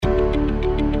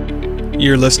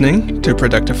You're listening to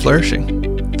Productive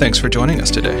Flourishing. Thanks for joining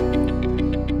us today.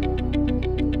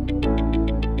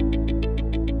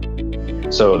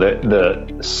 So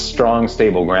the strong,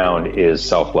 stable ground is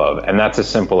self-love. And that's as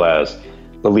simple as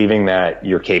believing that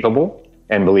you're capable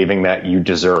and believing that you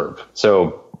deserve.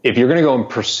 So if you're going to go and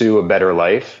pursue a better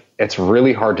life, it's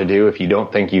really hard to do if you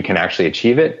don't think you can actually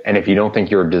achieve it and if you don't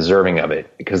think you're deserving of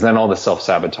it, because then all the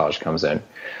self-sabotage comes in.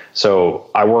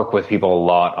 So I work with people a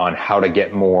lot on how to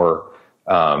get more.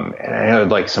 And I know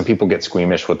like some people get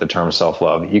squeamish with the term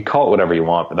self-love. You call it whatever you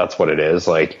want, but that's what it is.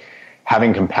 Like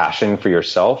having compassion for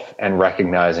yourself and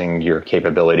recognizing your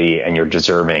capability and you're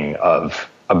deserving of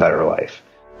a better life.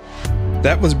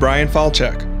 That was Brian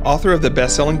Falchuk, author of the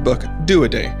best-selling book, Do a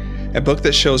Day, a book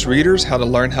that shows readers how to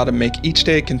learn how to make each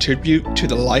day contribute to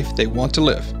the life they want to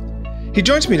live. He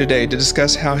joins me today to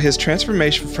discuss how his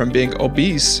transformation from being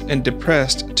obese and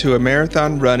depressed to a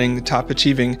marathon-running,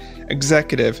 top-achieving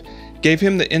executive gave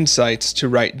him the insights to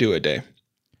write Do a Day.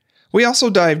 We also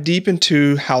dive deep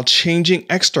into how changing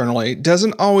externally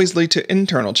doesn't always lead to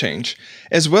internal change,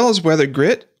 as well as whether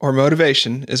grit or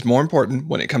motivation is more important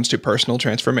when it comes to personal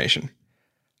transformation.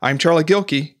 I'm Charlie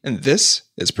Gilkey, and this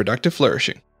is Productive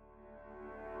Flourishing.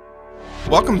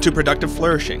 Welcome to Productive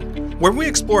Flourishing, where we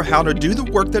explore how to do the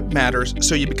work that matters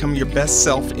so you become your best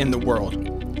self in the world.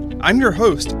 I'm your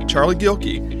host, Charlie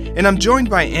Gilkey, and I'm joined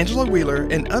by Angela Wheeler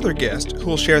and other guests who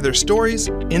will share their stories,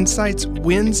 insights,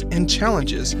 wins, and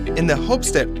challenges in the hopes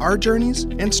that our journeys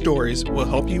and stories will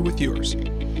help you with yours.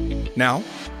 Now,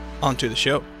 on to the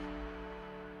show.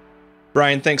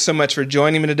 Brian, thanks so much for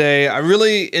joining me today. I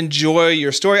really enjoy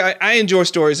your story. I enjoy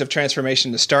stories of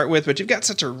transformation to start with, but you've got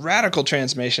such a radical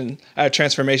transformation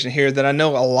here that I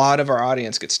know a lot of our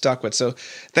audience gets stuck with. So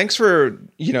thanks for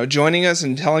joining us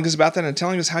and telling us about that and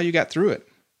telling us how you got through it.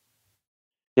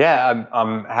 Yeah,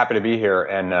 I'm happy to be here.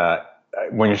 And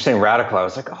when you're saying radical, I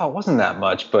was like, oh, it wasn't that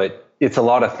much, but it's a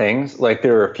lot of things. Like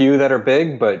there are a few that are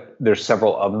big, but there's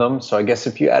several of them. So I guess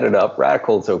if you add it up,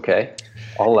 radical is okay.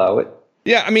 I'll allow it.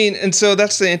 Yeah, I mean, and so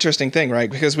that's the interesting thing, right?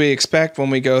 Because we expect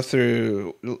in ways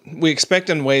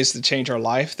to change our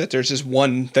life that there's just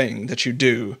one thing that you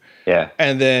do. Yeah.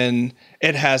 And then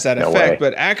it has that effect.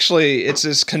 But actually, it's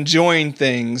this conjoined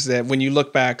things that when you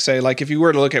look back, say, like if you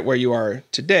were to look at where you are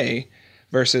today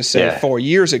versus, say, 4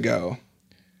 years ago,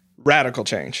 radical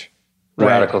change. Right?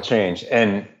 Radical change.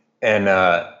 And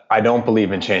I don't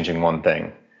believe in changing one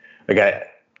thing. Like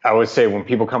I would say when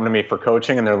people come to me for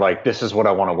coaching and they're like, this is what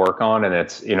I want to work on. And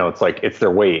it's, it's like, it's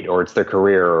their weight or it's their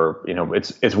career or,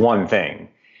 it's one thing.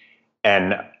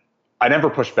 And I never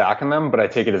push back on them, but I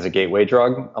take it as a gateway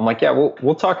drug. I'm like, yeah,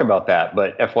 we'll talk about that.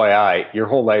 But FYI, your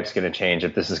whole life's going to change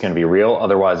if this is going to be real.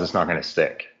 Otherwise, it's not going to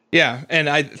stick. Yeah.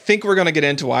 And I think we're going to get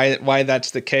into why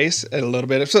that's the case a little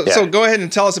bit. So go ahead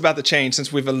and tell us about the change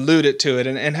since we've alluded to it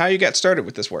and how you got started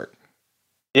with this work.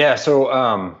 Yeah.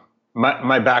 So,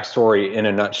 my backstory in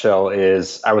a nutshell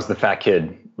is I was the fat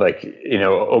kid,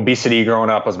 obesity growing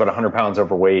up. I was about 100 pounds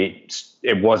overweight.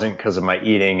 It wasn't because of my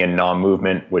eating and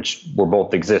non-movement, which were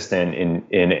both existent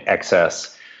in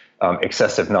excess,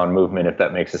 excessive non-movement, if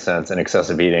that makes a sense, and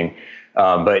excessive eating.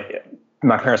 But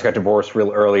my parents got divorced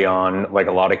real early on, like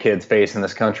a lot of kids face in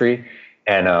this country.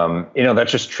 And, that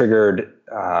just triggered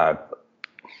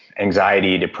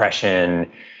anxiety,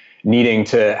 depression, needing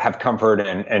to have comfort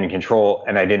and control.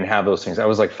 And I didn't have those things. I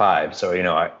was like 5. So,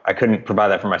 I couldn't provide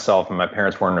that for myself and my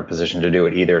parents weren't in a position to do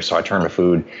it either. So I turned to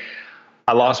food.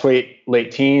 I lost weight late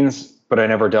teens, but I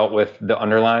never dealt with the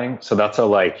underlying. So that's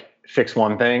fix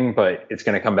one thing, but it's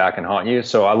going to come back and haunt you.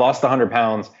 So I lost 100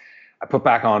 pounds. I put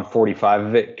back on 45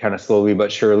 of it kind of slowly,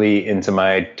 but surely into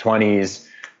my 20s,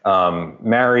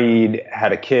 married,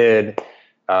 had a kid.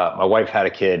 My wife had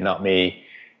a kid, not me.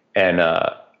 And,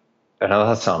 I know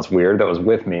that sounds weird. That was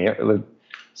with me.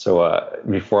 So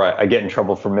before I get in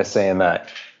trouble for missaying that.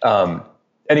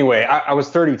 Anyway, I was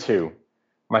 32.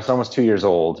 My son was 2 years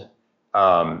old. It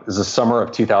was the summer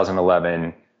of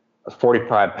 2011.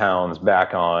 45 pounds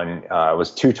back on. I was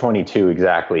 222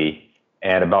 exactly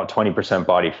and about 20%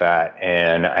 body fat.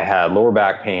 And I had lower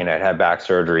back pain. I had back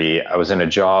surgery. I was in a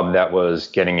job that was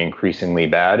getting increasingly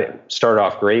bad. It started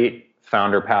off great.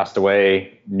 Founder passed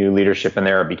away, new leadership in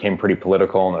there. It became pretty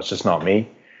political, and that's just not me.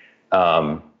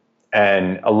 And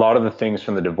a lot of the things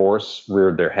from the divorce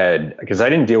reared their head because I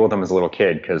didn't deal with them as a little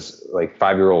kid because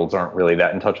 5-year-olds aren't really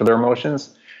that in touch with their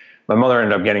emotions. My mother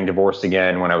ended up getting divorced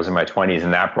again when I was in my 20s,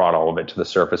 and that brought all of it to the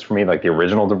surface for me, like the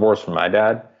original divorce from my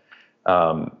dad.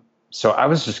 So I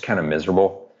was just kind of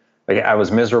miserable. I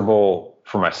was miserable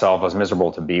for myself. I was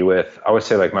miserable to be with. I always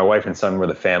say my wife and son were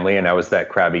the family, and I was that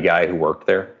crabby guy who worked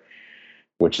there,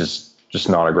 which is just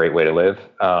not a great way to live.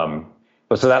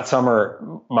 But so that summer,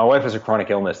 my wife has a chronic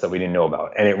illness that we didn't know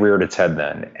about, and it reared its head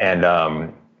then.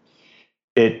 And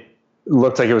it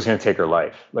looked like it was going to take her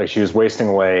life. Like she was wasting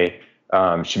away.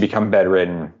 She'd become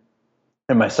bedridden,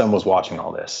 and my son was watching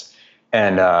all this.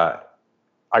 And I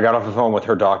got off the phone with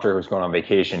her doctor who was going on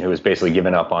vacation, who was basically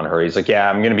giving up on her. He's like, yeah,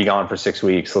 I'm going to be gone for 6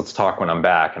 weeks. Let's talk when I'm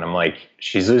back. And I'm like,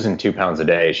 she's losing 2 pounds a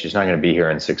day. She's not going to be here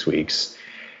in 6 weeks.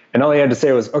 And all he had to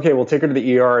say was, okay, we'll take her to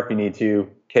the ER if you need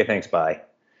to. Okay, thanks, bye.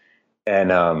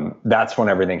 And that's when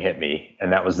everything hit me.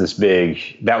 And that was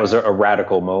that was a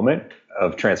radical moment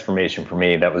of transformation for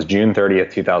me. That was June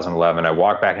 30th, 2011. I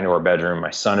walked back into our bedroom. My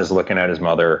son is looking at his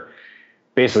mother,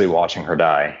 basically watching her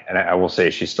die. And I will say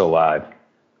she's still alive.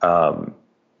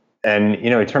 And, he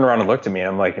turned around and looked at me, and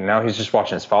I'm like, and now he's just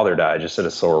watching his father die, just at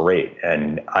a slower rate.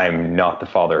 And I'm not the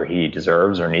father he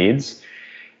deserves or needs.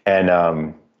 And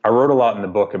I wrote a lot in the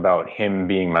book about him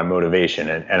being my motivation.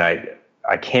 And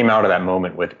I came out of that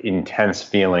moment with intense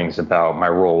feelings about my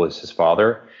role as his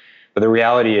father. But the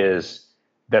reality is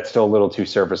that's still a little too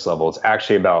surface level. It's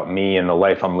actually about me and the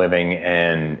life I'm living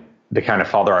and the kind of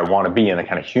father I want to be and the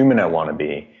kind of human I want to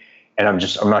be. And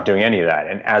I'm not doing any of that.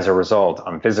 And as a result,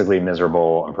 I'm physically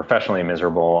miserable. I'm professionally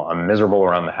miserable. I'm miserable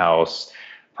around the house.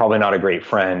 Probably not a great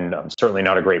friend. I'm certainly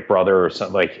not a great brother or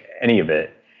something, like any of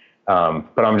it.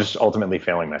 But I'm just ultimately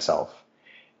failing myself.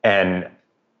 And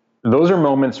those are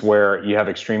moments where you have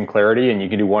extreme clarity and you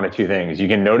can do one of two things. You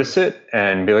can notice it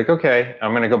and be like, okay,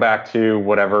 I'm going to go back to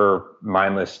whatever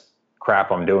mindless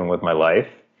crap I'm doing with my life,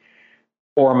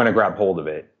 or I'm going to grab hold of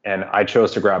it. And I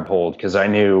chose to grab hold because I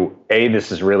knew, A,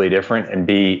 this is really different, and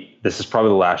B, this is probably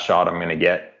the last shot I'm going to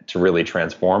get to really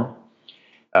transform.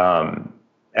 And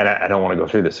I don't want to go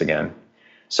through this again.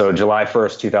 So July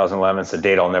 1st, 2011, it's a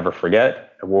date I'll never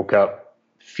forget. I woke up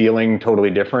feeling totally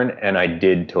different, and I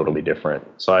did totally different.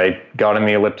 So I got in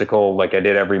the elliptical like I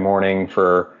did every morning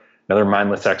for another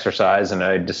mindless exercise, and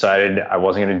I decided I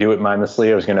wasn't going to do it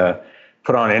mindlessly. I was going to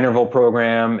put on an interval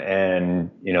program and,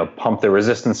 pump the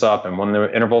resistance up. And when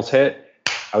the intervals hit,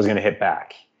 I was going to hit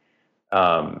back.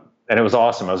 And it was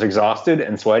awesome. I was exhausted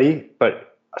and sweaty,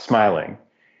 but smiling.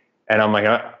 And I'm like,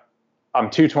 I'm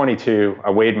 222. I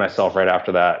weighed myself right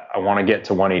after that. I want to get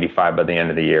to 185 by the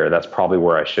end of the year. That's probably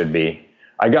where I should be.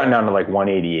 I'd gotten down to like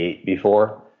 188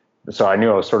 before. So I knew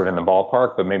I was sort of in the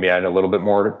ballpark, but maybe I had a little bit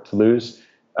more to lose.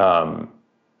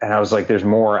 And I was like, there's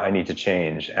more I need to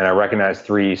change. And I recognized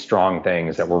 3 strong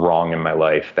things that were wrong in my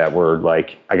life that were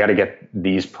like, I got to get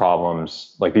these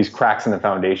problems, like these cracks in the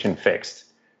foundation, fixed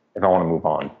if I want to move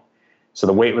on. So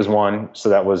the weight was one. So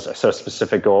that was a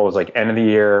specific goal. It was like end of the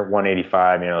year,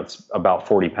 185, it's about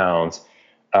 40 pounds.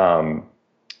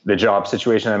 The job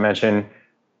situation I mentioned,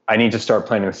 I need to start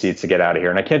planting the seeds to get out of here.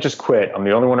 And I can't just quit. I'm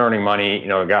the only one earning money.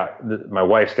 My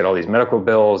wife's got all these medical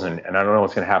bills and I don't know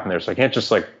what's going to happen there. So I can't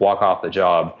just like walk off the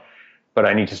job, but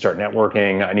I need to start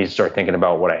networking. I need to start thinking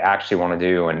about what I actually want to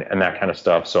do and that kind of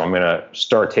stuff. So I'm going to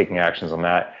start taking actions on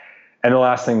that. And the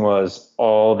last thing was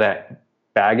all that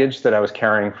baggage that I was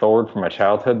carrying forward from my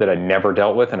childhood that I never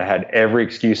dealt with. And I had every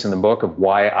excuse in the book of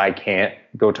why I can't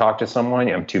go talk to someone.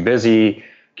 I'm too busy.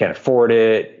 Can't afford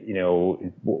it,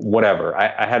 whatever.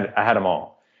 I had them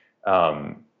all.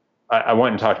 I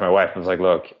went and talked to my wife. I was like,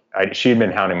 look, she'd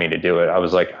been hounding me to do it. I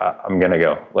was like, I'm going to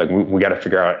go. Like, we got to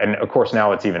figure out. And of course,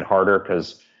 now it's even harder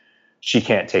because she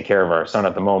can't take care of our son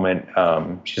at the moment.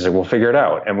 She's like, we'll figure it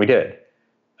out. And we did.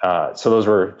 So those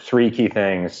were 3 key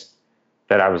things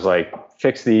that I was like,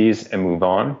 fix these and move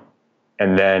on.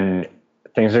 And then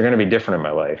things are going to be different in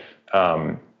my life.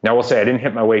 Now, we'll say I didn't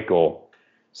hit my weight goal.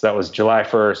 So that was July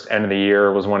 1st, end of the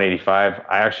year was 185.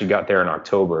 I actually got there in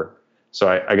October. So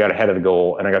I got ahead of the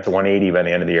goal and I got to 180 by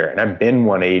the end of the year. And I've been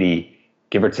 180,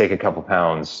 give or take a couple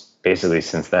pounds, basically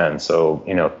since then. So,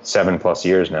 7+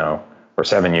 years now, or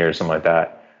 7 years, something like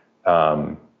that.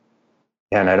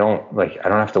 And I don't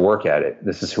have to work at it.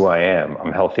 This is who I am.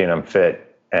 I'm healthy and I'm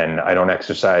fit. And I don't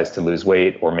exercise to lose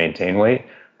weight or maintain weight.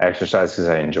 I exercise because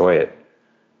I enjoy it.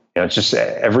 It's just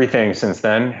everything since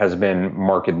then has been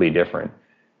markedly different.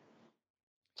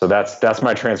 So that's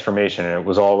my transformation. And it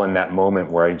was all in that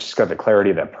moment where I just got the clarity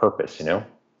of that purpose,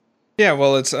 Yeah,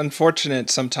 well, it's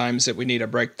unfortunate sometimes that we need a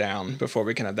breakdown before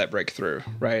we can have that breakthrough,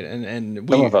 right? And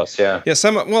some of us, yeah. Yeah,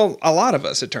 a lot of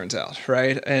us, it turns out,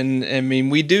 right? And I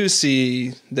mean, we do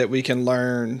see that we can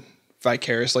learn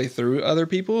vicariously through other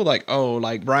people. Like, oh,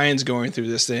 like Brian's going through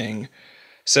this thing.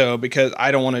 So because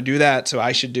I don't want to do that, so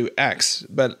I should do X.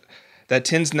 But that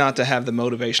tends not to have the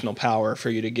motivational power for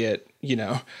you to get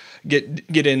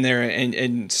in there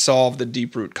and solve the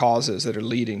deep root causes that are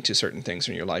leading to certain things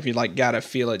in your life. You got to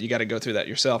feel it. You got to go through that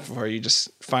yourself before you just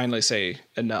finally say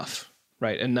enough,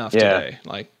 right? Enough today.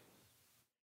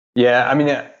 Yeah, I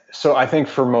mean, so I think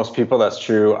for most people that's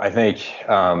true. I think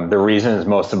the reason is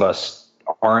most of us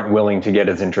aren't willing to get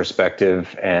as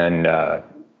introspective and I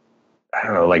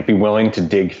don't know, like be willing to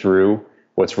dig through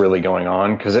what's really going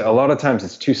on because a lot of times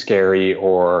it's too scary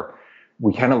or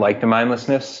we kind of like the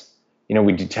mindlessness. You know,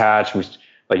 we detach. We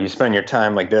like you spend your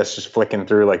time like this, just flicking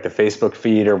through like the Facebook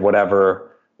feed or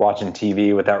whatever, watching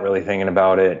TV without really thinking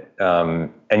about it.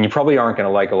 And you probably aren't going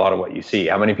to like a lot of what you see.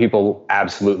 How many people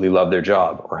absolutely love their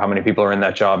job, or how many people are in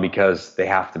that job because they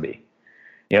have to be?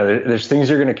 You know, there's things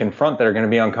you're going to confront that are going to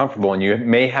be uncomfortable, and you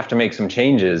may have to make some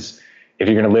changes if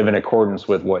you're going to live in accordance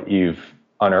with what you've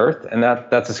unearthed. And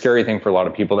that's a scary thing for a lot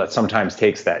of people. That sometimes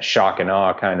takes that shock and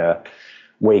awe kind of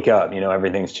wake up. You know,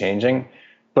 everything's changing.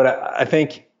 But I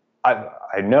think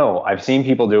I know I've seen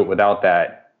people do it without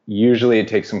that. Usually, it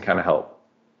takes some kind of help.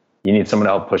 You need someone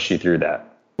to help push you through that.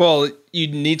 Well, you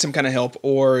need some kind of help,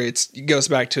 or it goes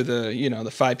back to the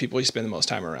 5 people you spend the most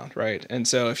time around, right? And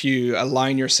so if you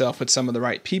align yourself with some of the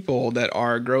right people that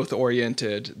are growth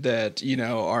oriented, that,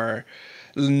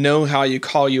 know how you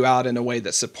call you out in a way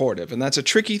that's supportive. And that's a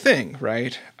tricky thing,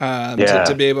 right?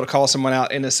 To be able to call someone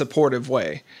out in a supportive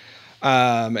way.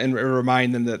 And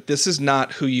remind them that this is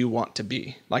not who you want to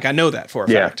be. Like, I know that for a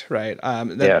fact, right?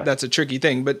 That's a tricky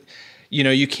thing, but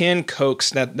you can coax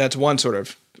that. That's one sort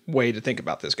of way to think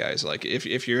about this, guys. Like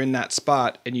if you're in that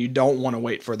spot and you don't want to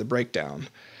wait for the breakdown,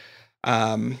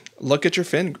 look at your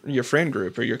friend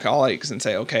group or your colleagues and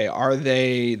say, okay, are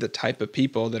they the type of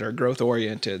people that are growth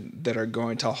oriented, that are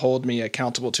going to hold me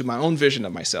accountable to my own vision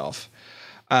of myself?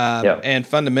 And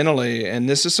fundamentally, and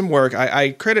this is some work,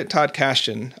 I credit Todd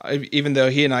Kashdan, even though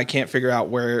he and I can't figure out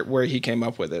where he came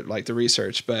up with it, like the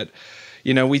research, but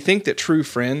we think that true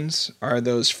friends are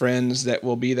those friends that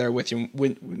will be there with you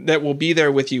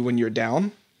when you're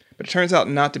down, but it turns out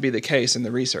not to be the case in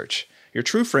the research. Your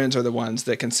true friends are the ones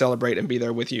that can celebrate and be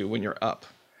there with you when you're up,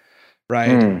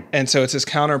 right? And so it's this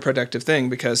counterproductive thing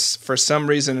because for some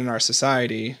reason in our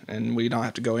society, and we don't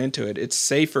have to go into it, it's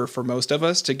safer for most of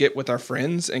us to get with our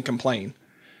friends and complain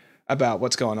about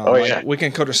what's going on. We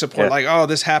can go to support, like, oh,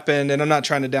 this happened, and I'm not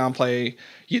trying to downplay,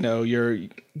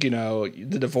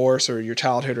 the divorce or your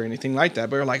childhood or anything like that,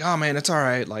 but we're like, oh man, it's all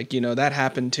right. Like, that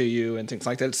happened to you and things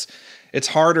like that. It's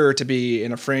harder to be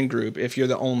in a friend group if you're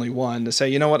the only one to say,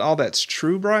 you know what, all that's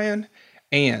true, Brian,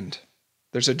 and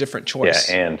there's a different choice.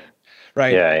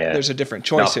 Right. There's a different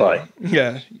choice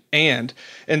here. And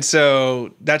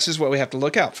so that's just what we have to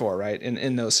look out for, right?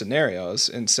 In those scenarios.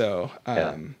 And so,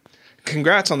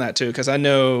 congrats on that too, because I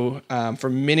know for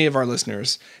many of our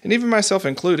listeners, and even myself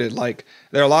included, like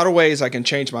there are a lot of ways I can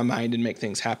change my mind and make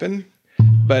things happen.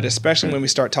 But especially when we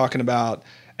start talking about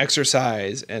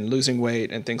exercise and losing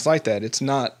weight and things like that, it's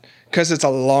not because it's a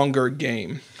longer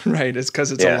game, right? It's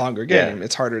because it's a longer game.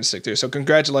 It's harder to stick through. So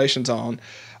congratulations on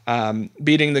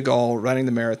beating the goal, running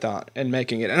the marathon, and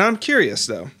making it. And I'm curious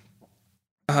though,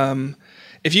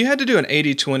 if you had to do an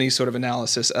 80-20 sort of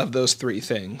analysis of those 3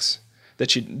 things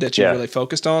that you really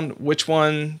focused on, which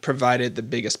one provided the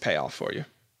biggest payoff for you?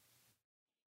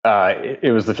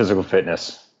 It was the physical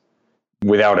fitness,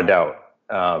 without a doubt.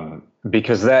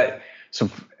 Because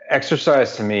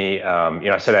exercise to me,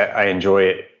 I said I enjoy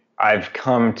it. I've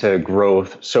come to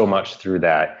growth so much through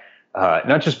that.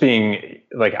 Not just being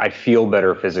like, I feel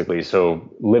better physically. So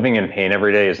living in pain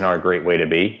every day is not a great way to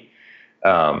be.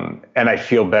 And I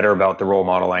feel better about the role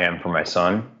model I am for my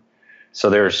son. So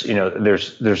there's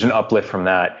an uplift from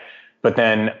that. But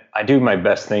then I do my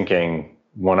best thinking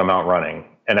when I'm out running.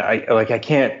 And I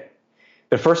can't,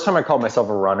 the first time I called myself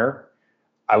a runner,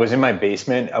 I was in my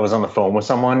basement. I was on the phone with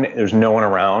someone. There's no one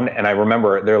around. And I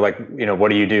remember they're like, what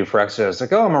do you do for exercise? I was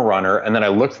like, oh, I'm a runner. And then I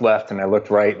looked left and I looked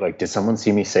right. Like, did someone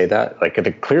see me say that?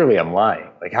 Like, clearly I'm lying.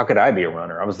 Like, how could I be a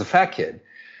runner? I was the fat kid.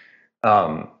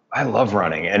 I love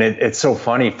running. And it's so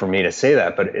funny for me to say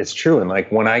that, but it's true. And like,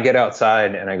 when I get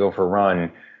outside and I go for a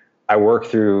run, I work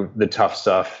through the tough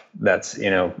stuff that's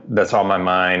on my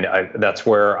mind. That's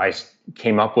where I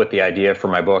came up with the idea for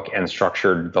my book and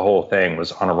structured the whole thing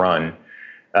was on a run.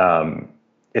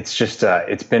 It's just,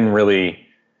 it's been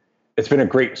a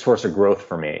great source of growth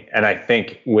for me. And I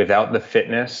think without the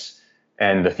fitness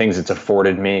and the things it's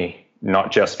afforded me,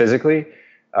 not just physically,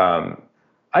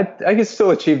 I could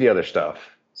still achieve the other stuff.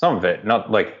 Some of it,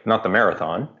 not the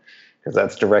marathon, because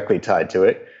that's directly tied to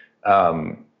it.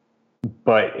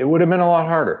 But it would have been a lot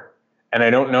harder. And I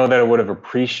don't know that I would have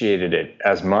appreciated it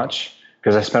as much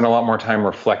because I spent a lot more time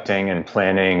reflecting and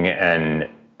planning and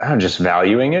just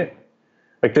valuing it.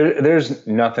 Like there's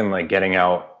nothing like getting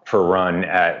out for a run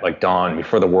at like dawn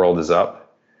before the world is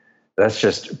up. That's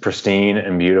just pristine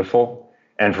and beautiful.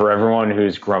 And for everyone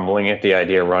who's grumbling at the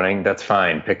idea of running, that's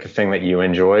fine. Pick the thing that you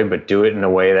enjoy, but do it in a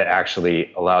way that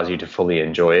actually allows you to fully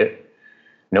enjoy it.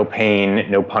 No pain,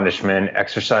 no punishment.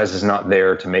 Exercise is not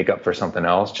there to make up for something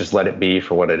else. Just let it be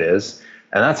for what it is.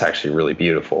 And that's actually really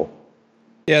beautiful.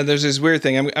 Yeah, there's this weird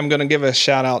thing. I'm going to give a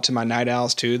shout out to my night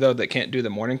owls too, though, that can't do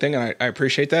the morning thing, and I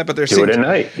appreciate that. But do it at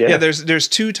night. Yeah. There's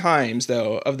two times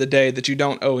though of the day that you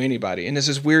don't owe anybody, and this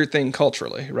is weird thing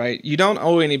culturally, right? You don't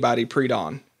owe anybody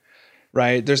pre-dawn,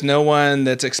 right? There's no one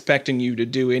that's expecting you to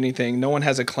do anything. No one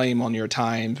has a claim on your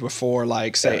time before,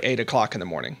 like, say, 8 o'clock in the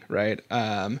morning, right?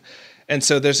 And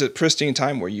so there's a pristine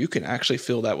time where you can actually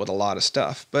fill that with a lot of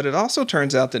stuff. But it also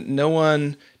turns out that no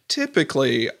one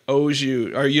typically owes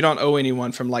you, or you don't owe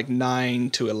anyone from like 9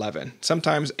 to 11,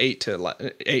 sometimes 8 to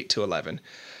 11.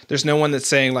 There's no one that's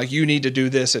saying like, you need to do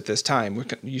this at this time.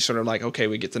 You sort of like, okay,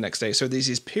 we get the next day. So there's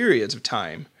these periods of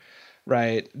time,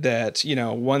 right? That,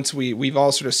 once we've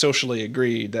all sort of socially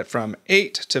agreed that from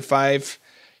 8 to 5,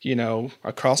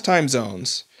 across time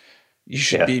zones, you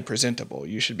should be presentable.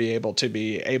 You should be able to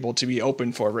be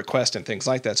open for requests and things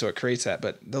like that. So it creates that.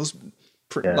 But those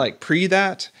pre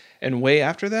that and way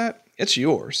after that, it's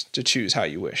yours to choose how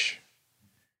you wish.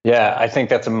 Yeah, I think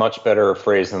that's a much better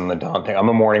phrase than the dawn thing. I'm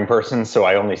a morning person, so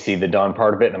I only see the dawn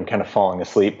part of it, and I'm kind of falling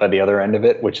asleep by the other end of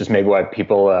it, which is maybe why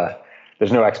people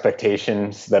there's no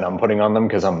expectations that I'm putting on them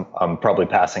because I'm probably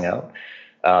passing out.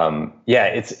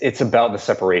 It's about the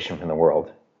separation from the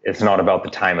world. It's not about the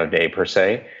time of day per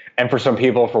se. And for some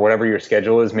people, for whatever your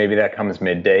schedule is, maybe that comes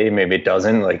midday, maybe it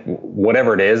doesn't. Like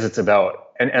whatever it is, it's about,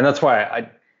 and that's why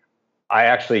I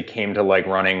actually came to like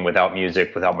running without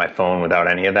music, without my phone, without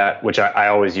any of that, which I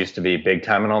always used to be big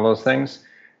time in all those things.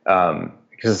 Because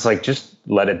it's like, just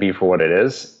let it be for what it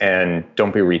is and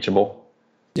don't be reachable.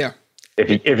 Yeah.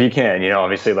 If you can,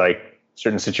 obviously like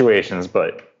certain situations,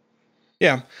 but.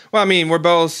 Yeah. Well, I mean, we're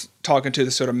both talking to the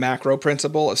sort of macro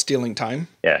principle of stealing time.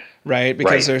 Yeah. Right.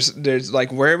 Because there's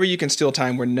like wherever you can steal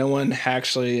time where no one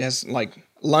actually has like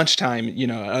lunchtime,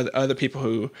 other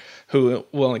people who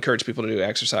will encourage people to do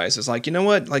exercise is like, you know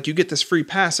what, like you get this free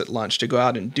pass at lunch to go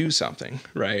out and do something.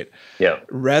 Right. Yeah.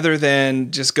 Rather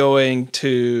than just going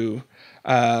to,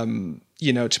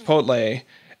 Chipotle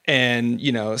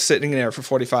and, sitting there for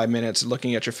 45 minutes,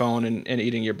 looking at your phone and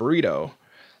eating your burrito.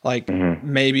 Like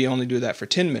maybe only do that for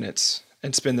 10 minutes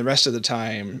and spend the rest of the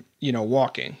time,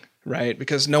 walking, right?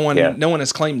 Because no one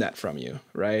has claimed that from you,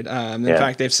 right? In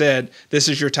fact, they've said, this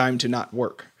is your time to not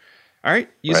work. All right.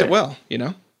 Use it well,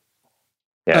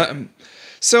 Yeah.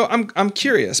 So I'm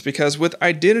curious because with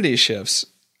identity shifts,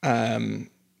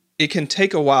 it can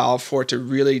take a while for it to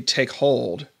really take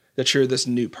hold that you're this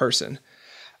new person.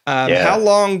 How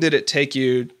long did it take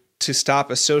you to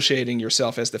stop associating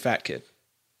yourself as the fat kid?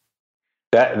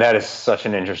 That is such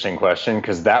an interesting question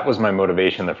because that was my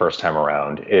motivation the first time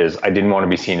around is I didn't want to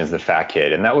be seen as the fat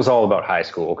kid. And that was all about high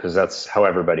school because that's how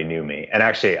everybody knew me. And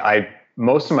actually,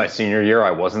 most of my senior year,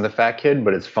 I wasn't the fat kid,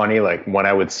 but it's funny, like when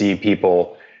I would see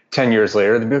people 10 years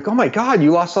later, they'd be like, oh my God,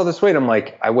 you lost all this weight. I'm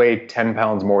like, I weigh 10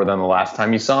 pounds more than the last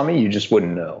time you saw me. You just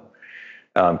wouldn't know.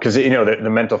 Because, the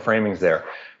mental framing's there.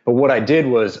 But what I did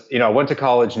was, I went to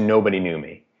college, nobody knew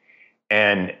me.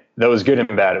 And that was good and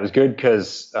bad. It was good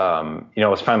because, I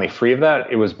was finally free of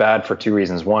that. It was bad for two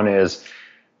reasons. One is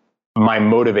my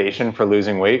motivation for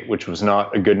losing weight, which was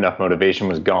not a good enough motivation,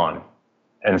 was gone.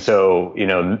 And so,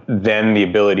 then the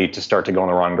ability to start to go in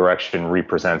the wrong direction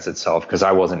represents itself because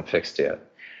I wasn't fixed yet.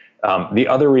 The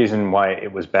other reason why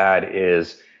it was bad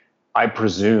is I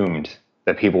presumed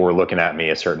that people were looking at me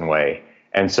a certain way.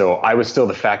 And so I was still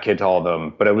the fat kid to all of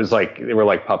them, but it was like, they were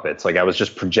like puppets. Like I was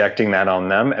just projecting that on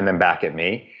them and then back at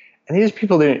me. And these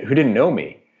people who didn't know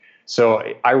me. So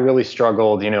I really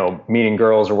struggled, meeting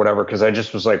girls or whatever, because I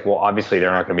just was like, well, obviously they're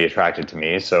not going to be attracted to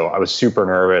me. So I was super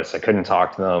nervous. I couldn't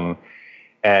talk to them.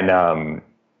 And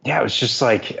it was just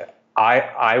like,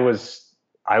 I was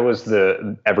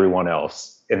the everyone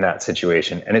else in that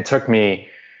situation. And it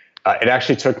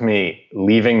actually took me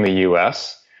leaving the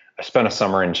US. I spent a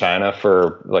summer in China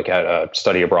for like a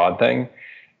study abroad thing.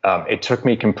 It took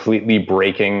me completely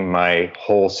breaking my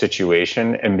whole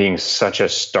situation and being such a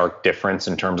stark difference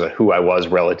in terms of who I was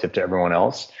relative to everyone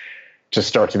else to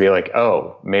start to be like,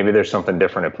 oh, maybe there's something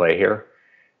different at play here.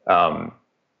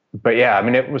 But yeah, I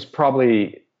mean, it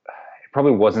probably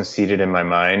wasn't seated in my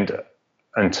mind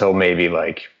until maybe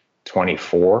like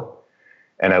 24.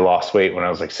 And I lost weight when I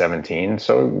was like 17.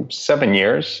 So 7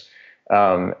 years.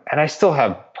 And I still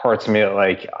have parts of me that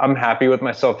like, I'm happy with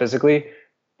myself physically,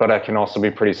 but I can also be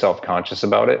pretty self-conscious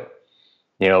about it.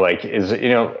 Like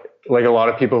a lot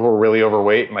of people who are really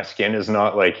overweight, my skin is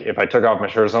not like, if I took off my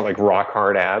shirt, it's not like rock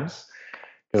hard abs.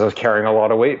 because I was carrying a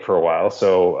lot of weight for a while.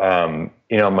 So, I'm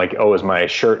like, oh, is my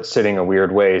shirt sitting a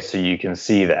weird way so you can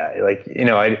see that? Like,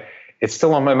 it's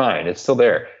still on my mind. It's still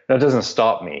there. That doesn't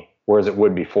stop me, whereas it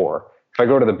would before. If I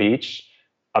go to the beach,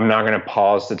 I'm not going to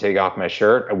pause to take off my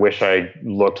shirt. I wish I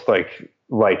looked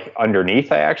like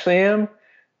underneath I actually am,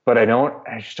 but I don't.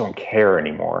 I just don't care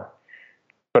anymore.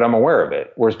 But I'm aware of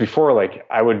it. Whereas before, like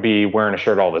I would be wearing a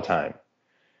shirt all the time.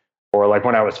 Or like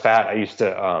when I was fat, I used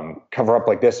to cover up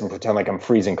like this and pretend like I'm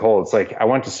freezing cold. It's like I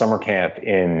went to summer camp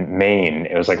in Maine.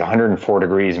 It was like 104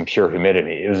 degrees and pure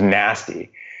humidity. It was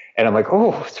nasty. And I'm like,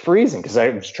 oh, it's freezing, because I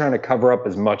was trying to cover up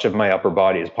as much of my upper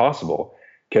body as possible,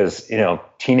 because,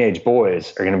 teenage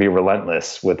boys are going to be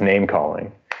relentless with name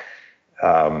calling.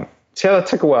 So yeah, that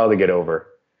took a while to get over.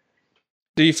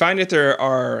 Do you find that there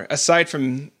are, aside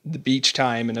from the beach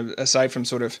time and aside from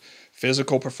sort of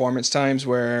physical performance times,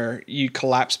 where you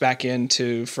collapse back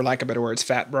into, for lack of better words,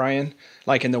 fat Brian,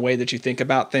 like in the way that you think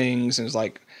about things, and it's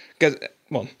like, because,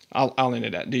 well, I'll end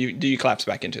it at. Do you collapse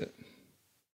back into it?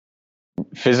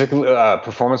 Physically,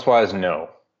 performance wise, no,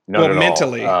 not well, at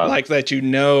mentally, all. like that,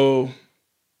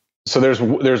 So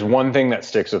there's one thing that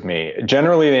sticks with me.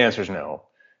 Generally, the answer is no.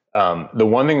 The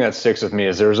one thing that sticks with me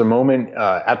is there's a moment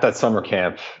at that summer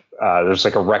camp. There's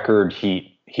like a record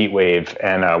heat wave,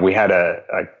 and we had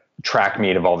a track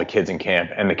meet of all the kids in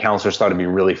camp, and the counselors thought it'd be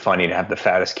really funny to have the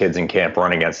fattest kids in camp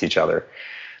run against each other.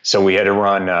 So we had to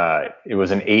run. It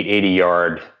was an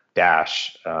 880-yard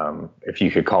dash, if you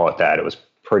could call it that. It was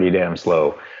pretty damn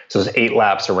slow. So it was 8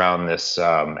 laps around this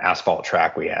asphalt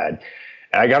track we had,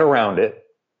 and I got around it.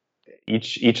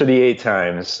 Each of the 8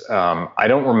 times. I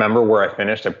don't remember where I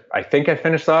finished. I think I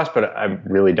finished last, but I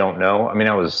really don't know. I mean,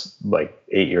 I was like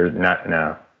 9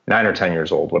 or 10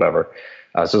 years old, whatever.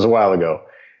 So it was a while ago.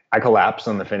 I collapsed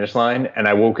on the finish line, and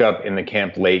I woke up in the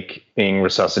camp lake being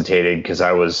resuscitated, because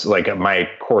I was like, my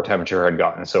core temperature had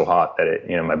gotten so hot that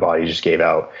my body just gave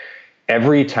out.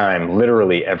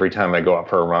 Literally every time I go out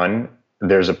for a run,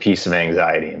 there's a piece of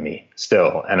anxiety in me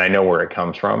still, and I know where it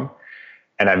comes from.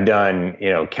 And I've done,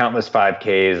 countless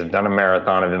 5Ks. I've done a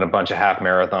marathon. I've done a bunch of half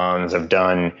marathons. I've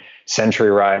done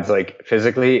century rides. Like,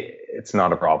 physically, it's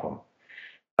not a problem.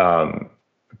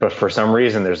 But for some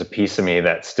reason, there's a piece of me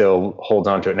that still holds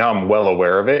on to it. Now I'm well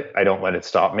aware of it. I don't let it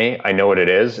stop me. I know what it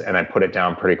is, and I put it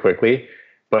down pretty quickly.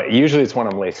 But usually it's when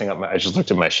I'm lacing up I just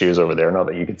looked at my shoes over there. Not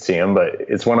that you could see them, but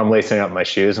it's when I'm lacing up my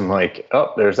shoes. I'm like,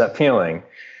 oh, there's that feeling.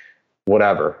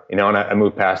 Whatever, and I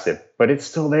move past it, but it's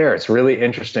still there. It's really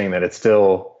interesting that it's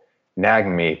still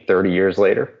nagging me 30 years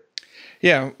later.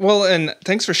 Yeah. Well, and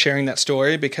thanks for sharing that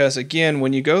story, because again,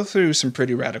 when you go through some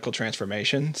pretty radical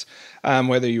transformations,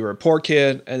 whether you were a poor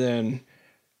kid and then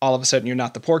all of a sudden you're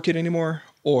not the poor kid anymore,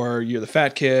 or you're the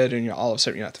fat kid and all of a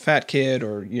sudden you're not the fat kid,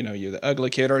 or, you're the ugly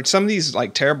kid, or some of these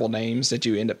like terrible names that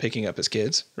you end up picking up as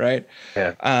kids. Right.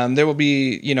 Yeah. There will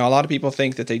be, a lot of people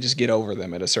think that they just get over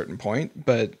them at a certain point,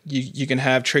 but you can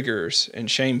have triggers and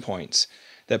shame points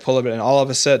that pull up, and all of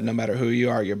a sudden, no matter who you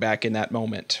are, you're back in that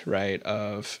moment, right,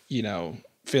 of,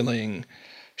 feeling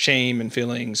shame and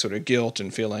feeling sort of guilt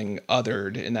and feeling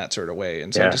othered in that sort of way.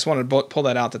 And so I just wanted to pull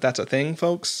that out, that's a thing,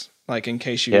 folks, like in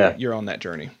case you're on that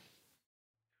journey.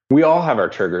 We all have our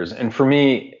triggers. And for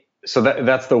me, so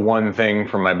that's the one thing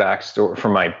from my backstory,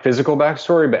 from my physical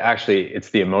backstory, but actually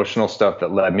it's the emotional stuff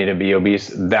that led me to be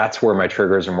obese. That's where my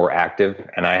triggers are more active,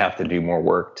 and I have to do more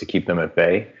work to keep them at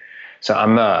bay. So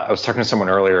I was talking to someone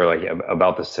earlier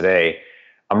about this today.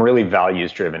 I'm really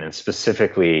values driven, and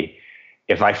specifically,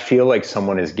 if I feel like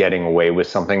someone is getting away with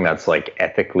something that's like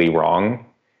ethically wrong,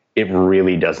 it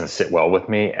really doesn't sit well with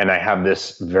me. And I have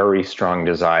this very strong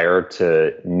desire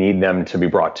to need them to be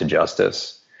brought to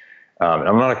justice.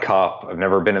 I'm not a cop. I've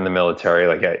never been in the military.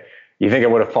 You think I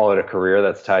would have followed a career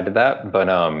that's tied to that, but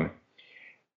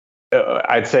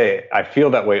I'd say I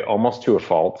feel that way almost to a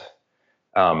fault.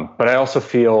 But I also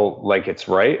feel like it's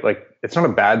right. Like, it's not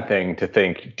a bad thing to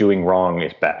think doing wrong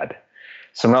is bad.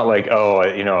 So I'm not like, oh,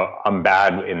 I'm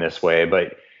bad in this way,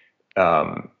 but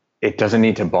it doesn't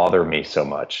need to bother me so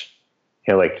much.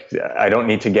 I don't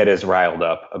need to get as riled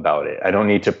up about it. I don't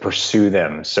need to pursue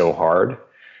them so hard.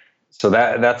 So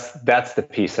that's the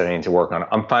piece that I need to work on.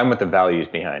 I'm fine with the values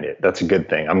behind it. That's a good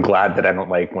thing. I'm glad that I don't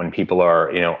like when people are,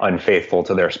 unfaithful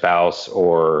to their spouse,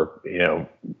 or,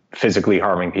 physically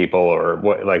harming people, or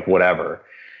whatever.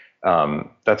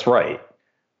 That's right.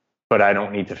 But I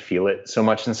don't need to feel it so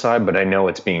much inside, but I know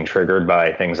it's being triggered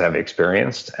by things I've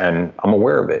experienced, and I'm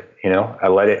aware of it. I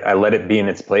let it be in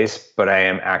its place, but I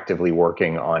am actively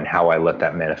working on how I let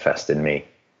that manifest in me.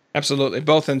 Absolutely.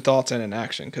 Both in thoughts and in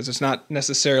action, because it's not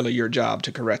necessarily your job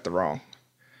to correct the wrong.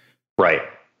 Right.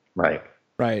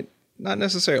 Not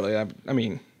necessarily. I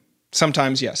mean,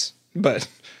 Sometimes yes, but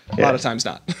a lot of times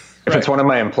not. If it's one of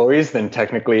my employees, then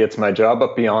technically it's my job.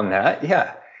 But beyond that,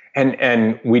 yeah.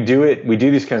 And we do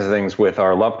these kinds of things with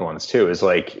our loved ones too. Is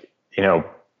like,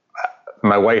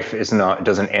 my wife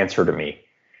doesn't answer to me.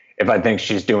 If I think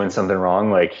she's doing something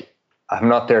wrong, like I'm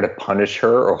not there to punish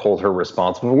her or hold her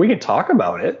responsible. We can talk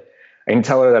about it. I can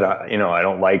tell her that I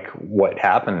don't like what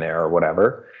happened there or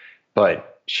whatever,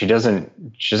 but she doesn't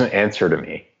answer to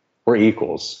me. We're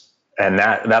equals. And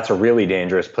that's a really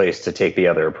dangerous place to take the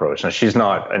other approach. Now, she's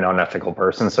not an unethical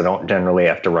person, so don't generally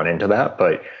have to run into that,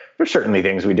 but there's certainly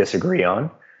things we disagree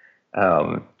on.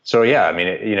 So yeah, I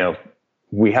mean,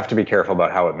 we have to be careful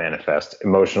about how it manifests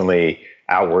emotionally,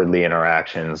 outwardly in our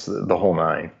actions, the whole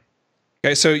nine.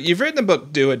 Okay, so you've written the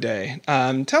book Do a Day.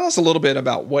 Tell us a little bit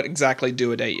about what exactly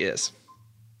Do a Day is.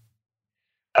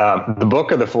 The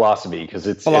book or the philosophy, because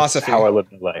it's how I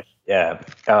live my life. Yeah.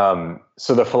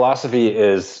 So the philosophy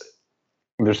is,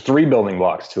 there's 3 building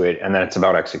blocks to it, and then it's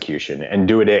about execution. And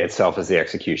Do a Day itself is the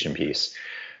execution piece.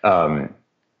 2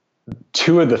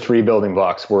 of the 3 building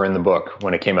blocks were in the book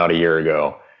when it came out a year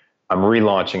ago. I'm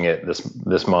relaunching it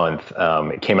this month.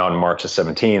 It came out in March of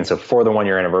 2017. So for the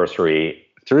 1-year anniversary,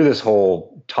 through this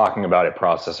whole talking about it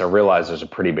process, I realized there's a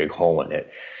pretty big hole in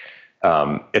it.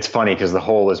 It's funny because the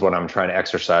hole is what I'm trying to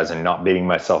exercise and not beating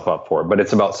myself up for, but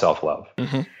it's about self-love.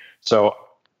 Mm-hmm. So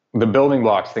the building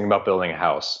blocks, think about building a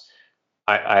house.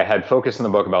 I had focused in the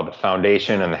book about the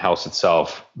foundation and the house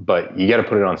itself, but you got to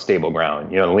put it on stable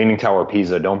ground. The Leaning Tower of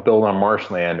Pisa, don't build on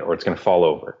marshland or it's going to fall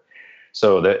over.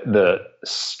 So the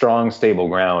strong, stable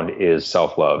ground is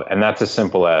self-love. And that's as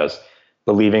simple as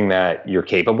believing that you're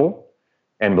capable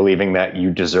and believing that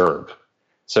you deserve.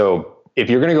 So if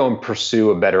you're going to go and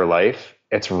pursue a better life,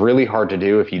 it's really hard to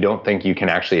do if you don't think you can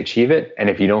actually achieve it. And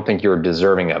if you don't think you're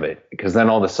deserving of it, because then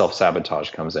all the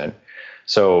self-sabotage comes in.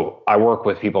 So I work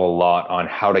with people a lot on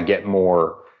how to get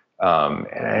more. And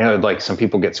I know like some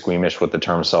people get squeamish with the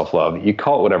term self-love. You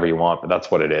call it whatever you want, but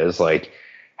that's what it is. Like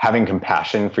having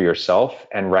compassion for yourself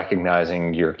and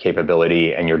recognizing your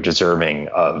capability and you're deserving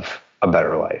of a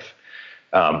better life.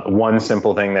 One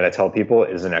simple thing that I tell people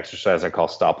is an exercise I call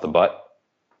Stop the But.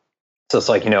 So it's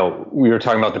like, we were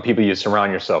talking about the people you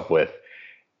surround yourself with.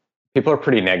 People are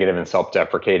pretty negative and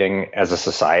self-deprecating as a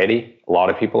society. A lot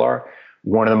of people are.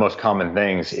 One of the most common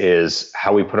things is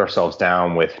how we put ourselves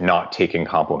down with not taking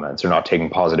compliments or not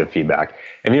taking positive feedback.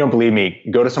 If you don't believe me,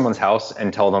 go to someone's house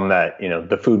and tell them that,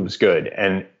 the food was good.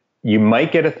 And you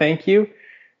might get a thank you,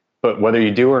 but whether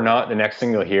you do or not, the next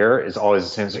thing you'll hear is always the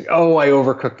same. It's like, oh, I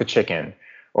overcooked the chicken.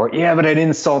 Or, yeah, but I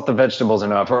didn't salt the vegetables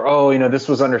enough. Or, oh, this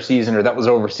was under-seasoned or that was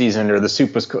over-seasoned or the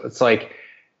soup was cooked. It's like,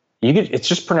 it's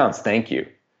just pronounced thank you.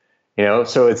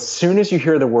 So as soon as you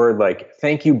hear the word like,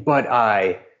 thank you, but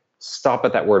stop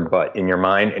at that word but in your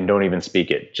mind and don't even speak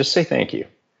it. Just say thank you.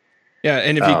 Yeah,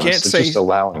 and if you can't say just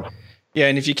allowing. Yeah,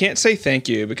 and if you can't say thank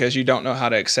you because you don't know how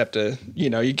to accept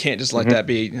you can't just let that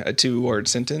be a 2-word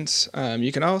sentence.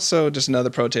 You can also, just another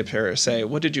pro tip here, say,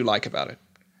 what did you like about it?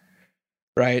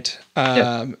 Right?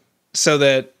 So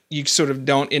that you sort of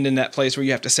don't end in that place where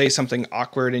you have to say something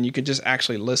awkward and you can just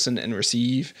actually listen and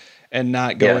receive and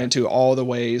not go into all the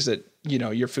ways that,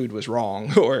 your food was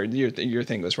wrong or your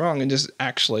thing was wrong, and just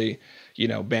actually,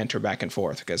 banter back and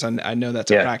forth, because I know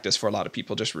that's a practice for a lot of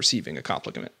people, just receiving a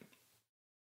compliment.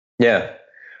 Yeah.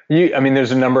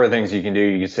 There's a number of things you can do.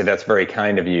 You can say, that's very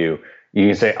kind of you. You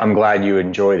can say, I'm glad you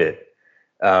enjoyed it.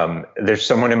 There's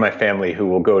someone in my family who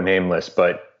will go nameless,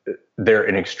 but they're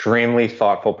an extremely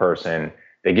thoughtful person.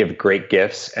 They give great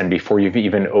gifts. And before you've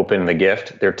even opened the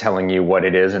gift, they're telling you what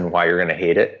it is and why you're going to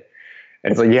hate it.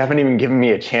 And it's like, you haven't even given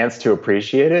me a chance to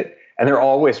appreciate it. And they're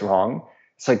always wrong.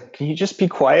 It's like, can you just be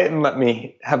quiet and let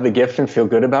me have the gift and feel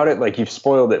good about it? Like, you've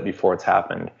spoiled it before it's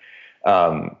happened.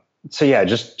 So yeah,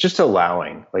 just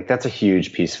allowing, like, that's a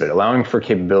huge piece of it, allowing for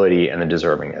capability and the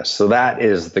deservingness. So that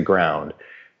is the ground.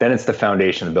 Then it's the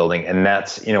foundation of the building. And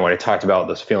that's, when I talked about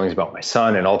those feelings about my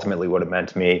son and ultimately what it meant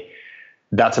to me,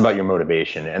 that's about your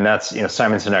motivation. And that's,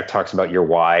 Simon Sinek talks about your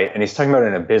why, and he's talking about it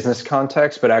in a business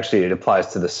context, but actually it applies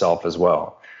to the self as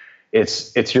well.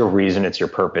 It's your reason, it's your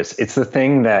purpose. It's the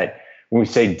thing that when we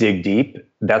say dig deep,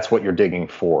 that's what you're digging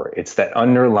for. It's that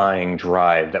underlying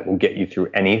drive that will get you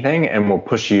through anything and will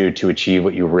push you to achieve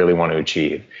what you really want to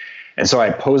achieve. And so I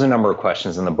pose a number of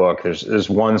questions in the book. There's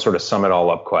one sort of sum it all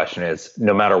up question is,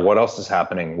 no matter what else is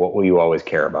happening, what will you always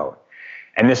care about?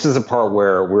 And this is the part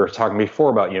where we were talking before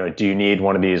about, do you need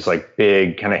one of these like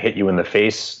big kind of hit you in the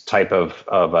face type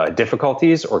of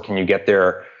difficulties, or can you get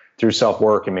there through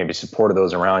self-work and maybe support of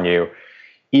those around you?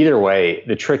 Either way,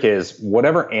 the trick is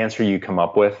whatever answer you come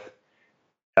up with,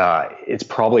 it's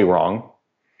probably wrong.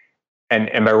 And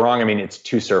by wrong, I mean, it's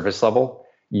too surface level.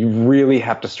 You really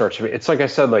have to start to, it's like I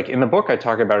said, like in the book, I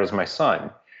talk about it as my son.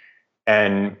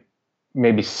 And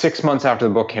maybe 6 months after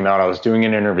the book came out, I was doing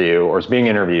an interview or was being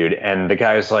interviewed. And the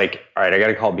guy was like, all right, I got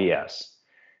to call BS.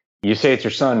 You say it's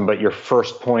your son, but your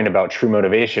first point about true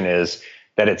motivation is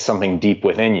that it's something deep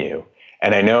within you.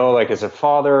 And I know, like, as a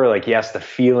father, like, yes, the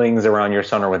feelings around your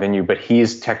son are within you, but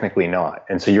he's technically not.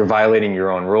 And so you're violating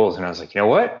your own rules. And I was like, you know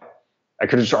what? I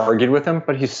could have just argued with him,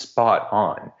 but he's spot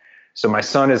on. So my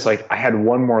son is like, I had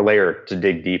one more layer to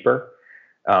dig deeper.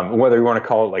 Whether you want to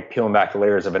call it like peeling back the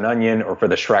layers of an onion, or for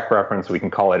the Shrek reference, we can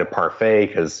call it a parfait,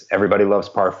 because everybody loves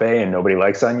parfait and nobody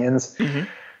likes onions. Mm-hmm.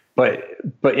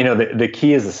 But you know, the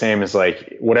key is the same as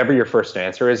like, whatever your first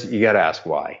answer is, you got to ask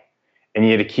why. And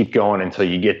you got to keep going until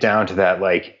you get down to that,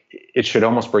 like, it should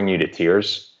almost bring you to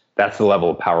tears. That's the level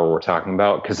of power we're talking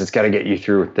about, because it's got to get you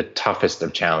through the toughest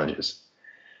of challenges.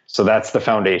 So that's the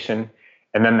foundation.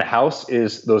 And then the house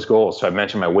is those goals. So I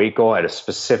mentioned my weight goal. I had a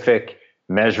specific,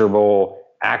 measurable,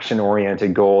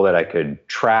 action-oriented goal that I could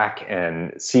track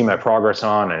and see my progress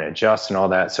on and adjust and all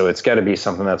that. So it's got to be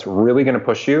something that's really going to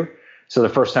push you. So the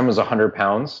first time was 100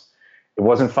 pounds. It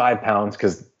wasn't 5 pounds,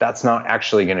 because that's not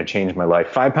actually going to change my life.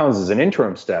 5 pounds is an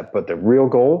interim step, but the real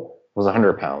goal was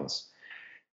 100 pounds.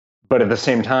 But at the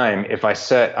same time, if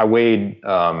I weighed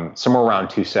somewhere around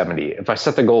 270. If I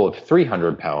set the goal of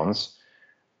 300 pounds,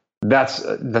 that's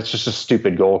just a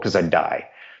stupid goal, because I'd die.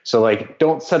 So like,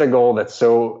 don't set a goal that's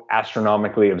so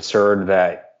astronomically absurd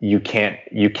that you can't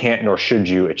nor should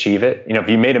you achieve it. You know, if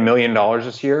you made $1 million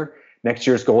this year, next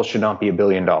year's goal should not be $1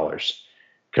 billion,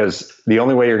 because the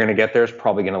only way you're going to get there is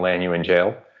probably going to land you in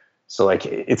jail. So like,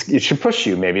 it should push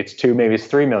you. Maybe it's 2, maybe it's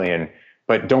 3 million,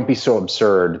 but don't be so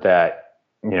absurd that,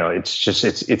 you know,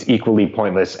 it's equally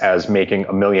pointless as making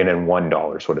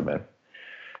 $1,001,001 would have been.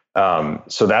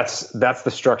 So that's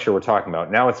the structure we're talking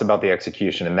about. Now it's about the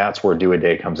execution, and that's where do a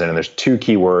day comes in. And there's 2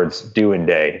 key words: do and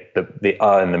day.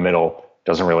 The in the middle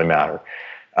doesn't really matter.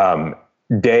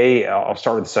 Day, I'll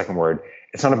start with the second word.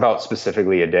 It's not about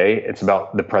specifically a day. It's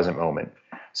about the present moment.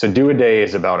 So do a day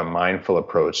is about a mindful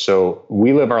approach. So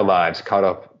we live our lives caught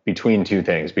up between 2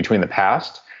 things: between the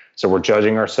past. So we're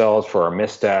judging ourselves for our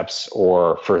missteps,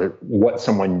 or for what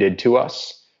someone did to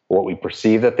us, what we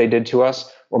perceive that they did to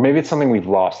us, or maybe it's something we've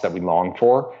lost that we long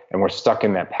for, and we're stuck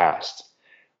in that past.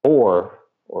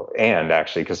 And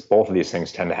actually, because both of these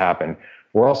things tend to happen,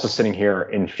 we're also sitting here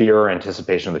in fear or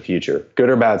anticipation of the future, good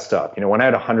or bad stuff. You know, when I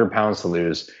had 100 pounds to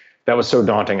lose, that was so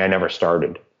daunting, I never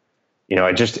started. You know,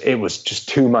 it was just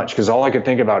too much, because all I could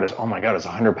think about is, oh my God, it's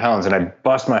 100 pounds. And I'd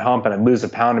bust my hump and I'd lose a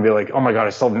pound and be like, oh my God,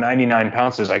 I still have 99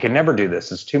 pounds. I could never do this.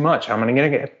 It's too much. How am I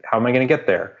going to get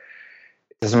there?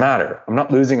 It doesn't matter. I'm not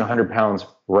losing 100 pounds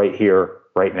right here,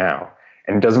 right now.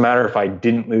 And it doesn't matter if I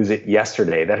didn't lose it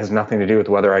yesterday. That has nothing to do with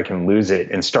whether I can lose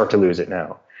it and start to lose it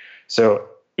now. So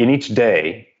in each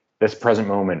day, this present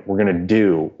moment, we're going to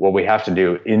do what we have to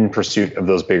do in pursuit of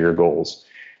those bigger goals.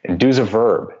 And do is a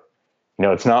verb. You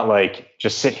know, it's not like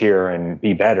just sit here and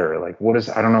be better. Like,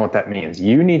 I don't know what that means.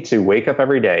 You need to wake up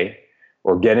every day,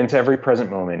 or get into every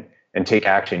present moment and take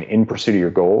action in pursuit of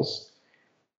your goals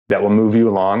that will move you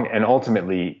along. And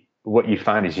ultimately, what you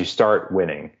find is you start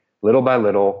winning little by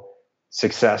little.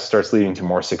 Success starts leading to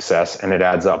more success, and it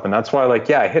adds up. And that's why, like,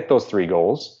 yeah, I hit those 3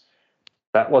 goals.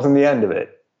 That wasn't the end of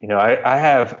it. You know, I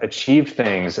have achieved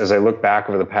things as I look back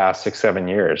over the past 6-7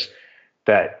 years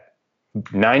that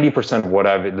 90%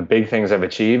 of the big things I've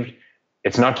achieved,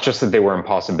 it's not just that they were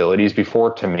impossibilities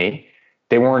before to me.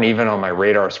 They weren't even on my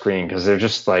radar screen, because they're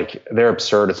just like, they're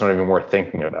absurd. It's not even worth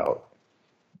thinking about.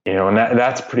 You know, and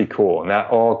that's pretty cool. And that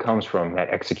all comes from that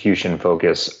execution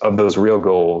focus of those real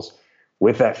goals,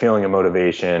 with that feeling of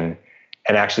motivation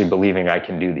and actually believing I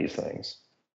can do these things.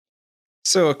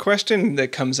 So a question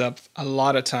that comes up a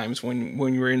lot of times when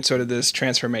we're in sort of this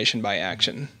transformation by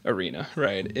action arena,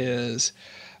 right, is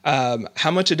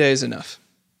how much a day is enough?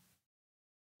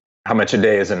 How much a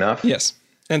day is enough? Yes.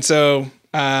 And so,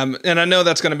 and I know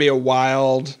that's going to be a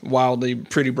wildly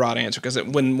pretty broad answer, because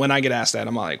when I get asked that,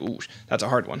 I'm like, ooh, that's a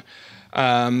hard one.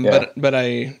 Yeah. But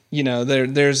I, you know,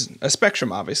 there's a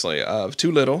spectrum, obviously, of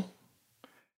too little,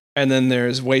 and then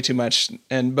there's way too much,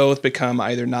 and both become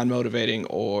either non-motivating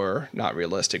or not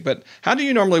realistic. But how do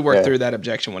you normally work through that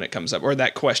objection when it comes up, or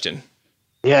that question?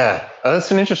 Yeah,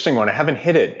 that's an interesting one. I haven't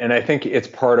hit it. And I think it's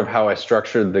part of how I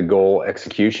structured the goal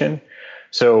execution.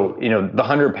 So, you know, the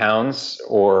 100 pounds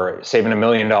or saving $1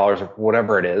 million or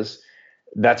whatever it is,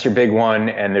 that's your big one.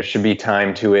 And there should be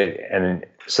time to it. And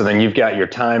so then you've got your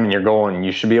time and your goal, and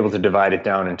you should be able to divide it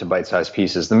down into bite-sized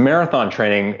pieces. The marathon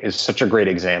training is such a great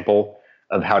example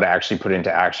of how to actually put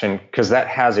into action, because that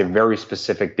has a very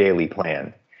specific daily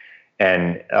plan.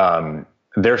 And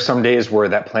there's some days where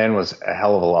that plan was a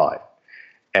hell of a lot.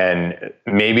 And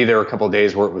maybe there were a couple of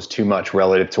days where it was too much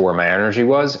relative to where my energy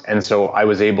was. And so I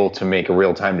was able to make a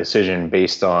real-time decision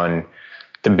based on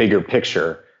the bigger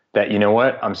picture that, you know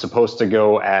what, I'm supposed to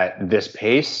go at this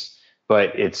pace,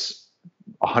 but it's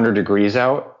 100 degrees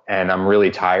out and I'm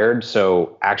really tired.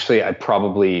 So actually I'd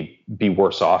probably be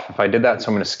worse off if I did that. So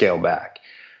I'm going to scale back.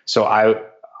 So I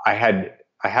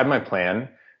had my plan,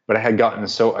 but I had gotten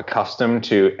so accustomed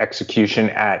to execution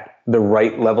at the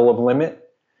right level of limit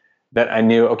that I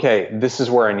knew, okay, this is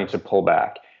where I need to pull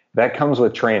back. That comes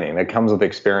with training, that comes with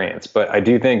experience. But I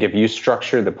do think if you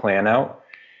structure the plan out,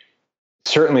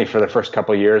 certainly for the first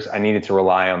couple of years, I needed to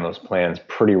rely on those plans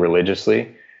pretty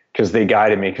religiously because they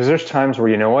guided me. Because there's times where,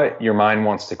 you know what, your mind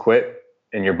wants to quit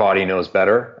and your body knows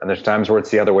better. And there's times where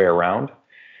it's the other way around.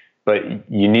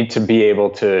 But you need to be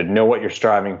able to know what you're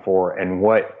striving for and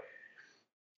what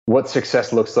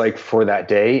success looks like for that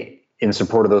day in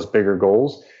support of those bigger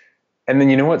goals. And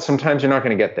then, you know what, sometimes you're not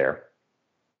going to get there.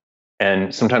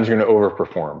 And sometimes you're going to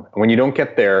overperform. And when you don't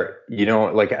get there, you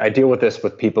don't, like, I deal with this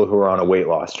with people who are on a weight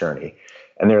loss journey.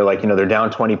 And they're like, you know, they're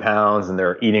down 20 pounds and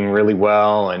they're eating really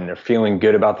well and they're feeling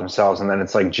good about themselves. And then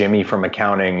it's like Jimmy from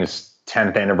accounting's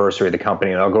 10th anniversary of the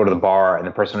company. And they'll go to the bar and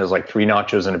the person has like 3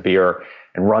 nachos and a beer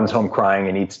and runs home crying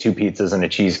and eats 2 pizzas and a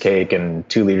cheesecake and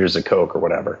 2 liters of Coke or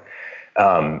whatever.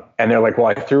 And they're like, well,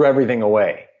 I threw everything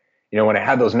away. You know, when I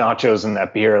had those nachos and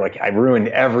that beer, like I ruined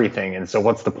everything. And so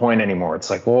what's the point anymore? It's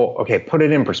like, well, okay, put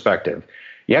it in perspective.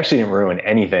 You actually didn't ruin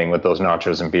anything with those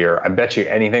nachos and beer. I bet you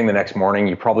anything the next morning,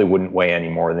 you probably wouldn't weigh any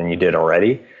more than you did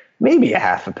already. Maybe a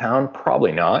half a pound,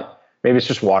 probably not. Maybe it's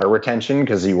just water retention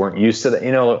because you weren't used to that,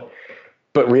 you know.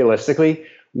 But realistically,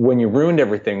 when you ruined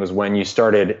everything was when you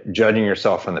started judging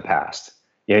yourself from the past.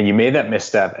 You know, you made that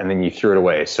misstep and then you threw it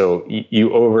away. So you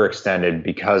overextended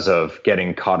because of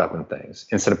getting caught up in things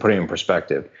instead of putting it in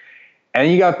perspective. And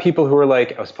you got people who are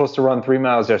like, I was supposed to run 3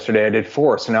 miles yesterday. I did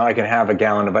 4. So now I can have a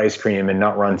gallon of ice cream and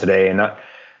not run today. And not,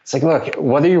 it's like, look,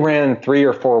 whether you ran 3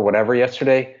 or 4, whatever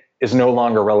yesterday is no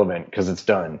longer relevant because it's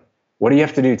done. What do you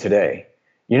have to do today?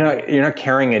 You're not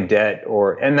carrying a debt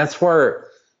and that's where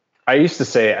I used to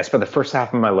say I spent the first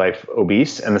half of my life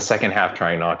obese and the second half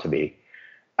trying not to be.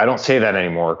 I don't say that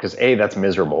anymore because A, that's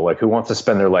miserable. Like, who wants to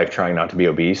spend their life trying not to be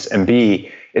obese? And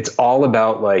B, it's all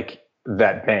about like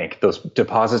that bank, those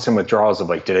deposits and withdrawals of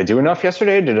like, did I do enough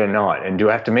yesterday? Did I not? And do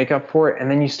I have to make up for it? And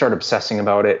then you start obsessing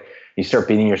about it. You start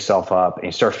beating yourself up and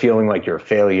you start feeling like you're a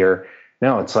failure.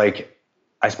 No, it's like,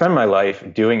 I spend my life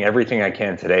doing everything I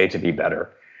can today to be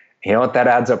better. You know what? That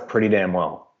adds up pretty damn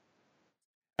well.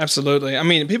 Absolutely. I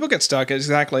mean, people get stuck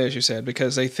exactly as you said,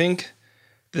 because they think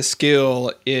the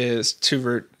skill is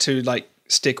to like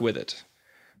stick with it.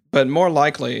 But more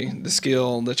likely, the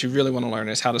skill that you really want to learn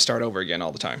is how to start over again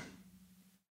all the time.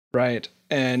 Right?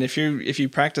 And if you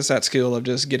practice that skill of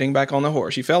just getting back on the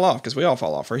horse, you fell off because we all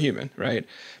fall off, we're human, right?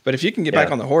 But if you can get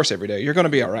back on the horse every day, you're going to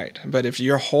be all right. But if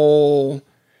your whole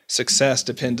success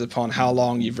depends upon how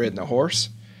long you've ridden a horse,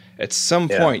 at some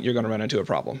point you're going to run into a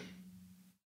problem.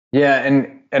 Yeah,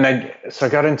 and I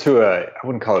got into I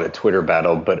wouldn't call it a Twitter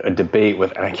battle, but a debate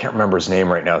with, and I can't remember his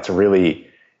name right now. It's a really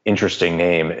interesting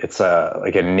name. It's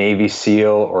like a Navy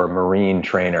SEAL or a Marine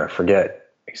trainer. I forget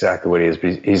exactly what he is,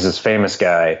 but he's this famous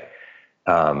guy.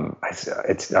 I'm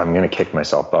going to kick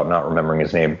myself about not remembering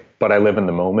his name, but I live in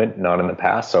the moment, not in the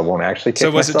past, so I won't actually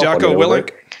kick myself. So was it Jocko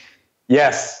Willink?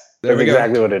 Yes, that's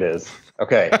exactly what it is.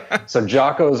 Okay, so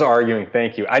Jocko's arguing.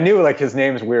 Thank you. I knew like his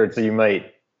name's weird, so you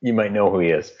might know who he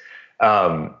is.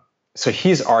 So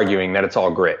he's arguing that it's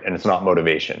all grit and it's not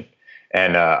motivation.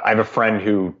 And I have a friend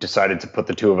who decided to put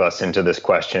the two of us into this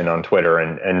question on Twitter,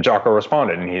 and Jocko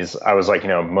responded, and I was like,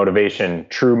 motivation,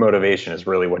 true motivation is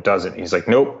really what does it. And he's like,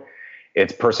 nope,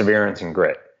 it's perseverance and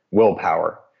grit,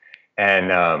 willpower.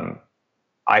 And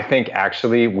I think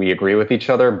actually we agree with each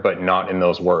other, but not in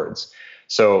those words.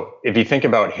 So if you think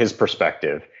about his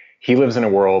perspective, he lives in a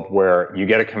world where you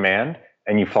get a command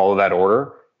and you follow that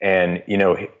order, and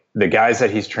the guys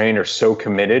that he's trained are so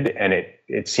committed, and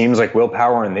it seems like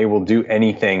willpower, and they will do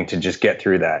anything to just get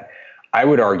through that. I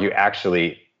would argue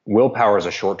actually willpower is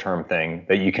a short-term thing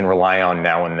that you can rely on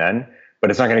now and then, but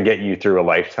it's not going to get you through a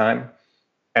lifetime.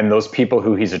 And those people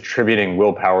who he's attributing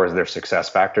willpower as their success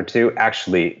factor to,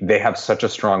 actually, they have such a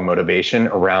strong motivation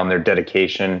around their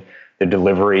dedication, their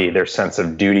delivery, their sense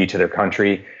of duty to their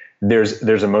country. There's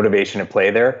a motivation at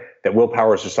play there that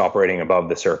willpower is just operating above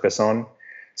the surface on.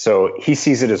 So he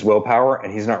sees it as willpower,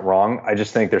 and he's not wrong. I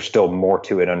just think there's still more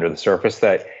to it under the surface,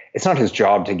 that it's not his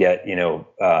job to get,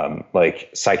 like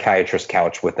psychiatrist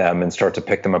couch with them and start to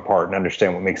pick them apart and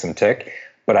understand what makes them tick.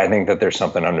 But I think that there's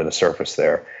something under the surface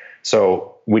there.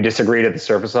 So we disagreed at the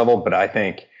surface level, but I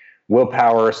think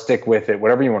willpower, stick with it,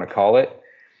 whatever you want to call it.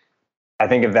 I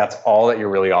think if that's all that you're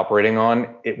really operating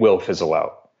on, it will fizzle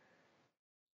out.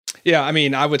 Yeah, I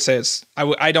mean, I would say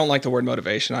I don't like the word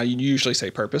motivation. I usually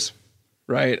say purpose,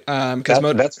 right?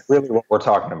 Because that's really what we're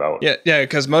talking about. Yeah,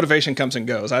 because motivation comes and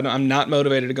goes. I'm not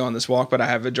motivated to go on this walk, but I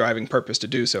have a driving purpose to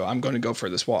do so. I'm going to go for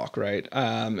this walk, right?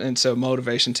 And so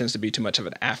motivation tends to be too much of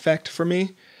an affect for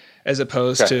me, as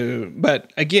opposed to.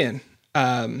 But again,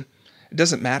 it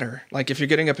doesn't matter. Like if you're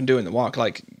getting up and doing the walk,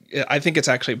 like I think it's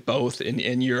actually both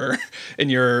in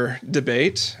your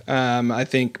debate. I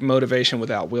think motivation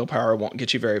without willpower won't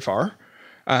get you very far.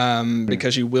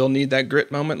 Because you will need that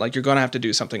grit moment. Like you're going to have to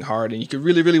do something hard and you could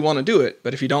really, really want to do it.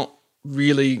 But if you don't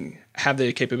really have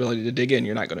the capability to dig in,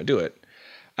 you're not going to do it.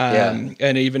 And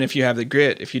even if you have the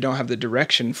grit, if you don't have the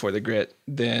direction for the grit,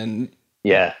 then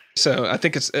So I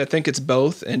think it's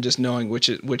both, and just knowing which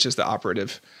is the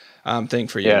operative thing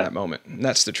for you in that moment. And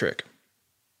that's the trick.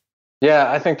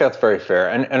 Yeah, I think that's very fair.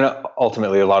 And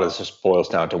ultimately, a lot of this just boils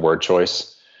down to word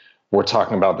choice. We're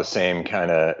talking about the same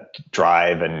kind of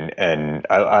drive, and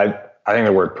I think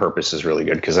the word purpose is really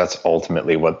good because that's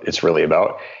ultimately what it's really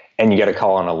about. And you got to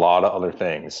call on a lot of other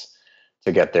things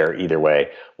to get there either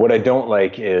way. What I don't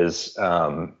like is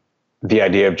the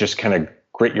idea of just kind of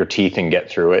grit your teeth and get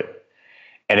through it.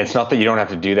 And it's not that you don't have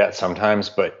to do that sometimes,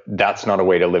 but that's not a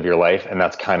way to live your life. And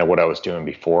that's kind of what I was doing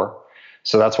before.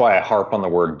 So that's why I harp on the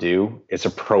word do. It's a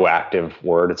proactive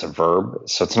word. It's a verb.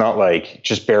 So it's not like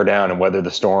just bear down and weather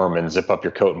the storm and zip up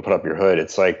your coat and put up your hood.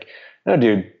 It's like, no,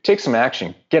 dude, take some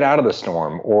action, get out of the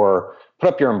storm, or put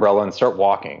up your umbrella and start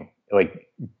walking. Like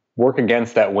work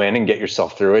against that wind and get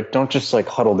yourself through it. Don't just like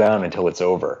huddle down until it's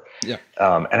over. Yeah.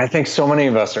 And I think so many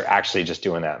of us are actually just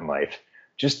doing that in life.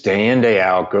 Just day in, day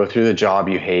out, go through the job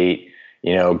you hate,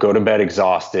 go to bed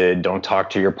exhausted, don't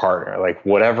talk to your partner, like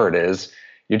whatever it is.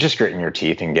 You're just gritting your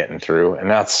teeth and getting through. And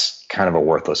that's kind of a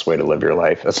worthless way to live your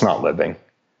life. That's not living.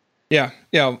 Yeah.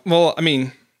 Yeah. Well, I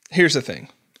mean, here's the thing.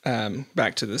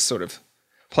 Back to this sort of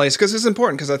place, because it's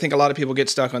important, because I think a lot of people get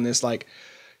stuck on this, like,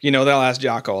 they'll ask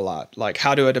Jocko a lot, like,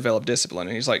 how do I develop discipline?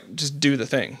 And he's like, just do the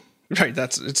thing, right?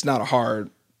 It's not hard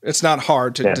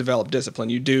to develop discipline.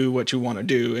 You do what you want to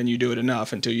do and you do it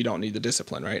enough until you don't need the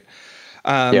discipline. Right.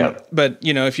 But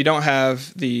if you don't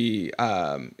have the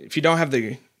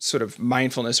sort of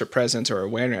mindfulness or presence or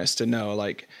awareness to know,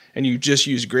 like, and you just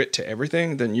use grit to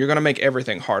everything, then you're going to make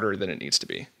everything harder than it needs to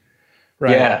be.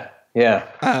 Right.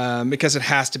 Yeah. Because it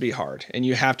has to be hard and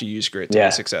you have to use grit to be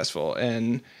successful.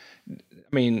 And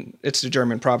I mean, it's the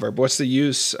German proverb. What's the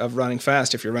use of running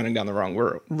fast if you're running down the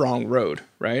wrong road?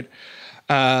 Right.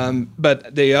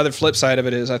 But the other flip side of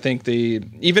it is, I think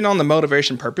even on the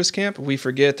motivation purpose camp, we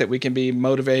forget that we can be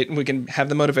motivated, we can have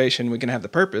the motivation, we can have the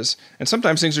purpose. And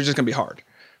sometimes things are just going to be hard.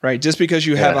 Right. Just because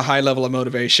you have a high level of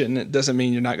motivation, it doesn't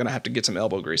mean you're not going to have to get some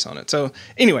elbow grease on it. So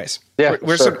anyways,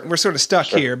 we're sort of stuck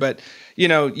here, but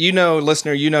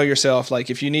listener, yourself, like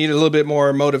if you need a little bit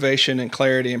more motivation and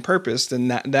clarity and purpose,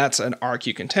 then that's an arc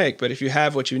you can take. But if you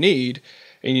have what you need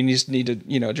and you just need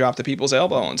to, drop the people's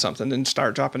elbow on something, then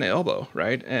start dropping the elbow.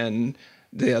 Right. And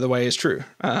the other way is true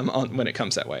when it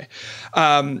comes that way.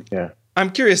 I'm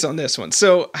curious on this one.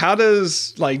 So how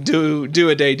does do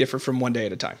a day differ from one day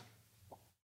at a time?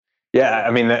 Yeah,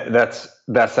 I mean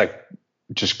that's like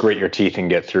just grit your teeth and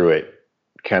get through it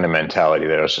kind of mentality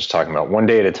that I was just talking about. One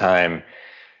day at a time.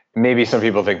 Maybe some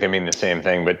people think they mean the same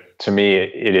thing, but to me,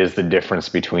 it is the difference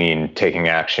between taking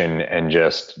action and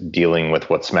just dealing with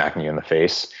what's smacking you in the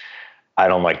face. I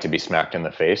don't like to be smacked in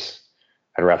the face.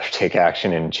 I'd rather take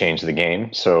action and change the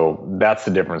game. So that's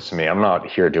the difference to me. I'm not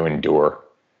here to endure.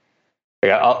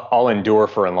 Like I'll endure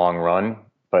for a long run,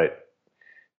 but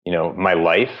my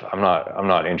life, I'm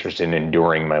not interested in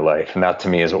enduring my life. And that to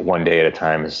me is what one day at a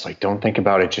time is. Like, don't think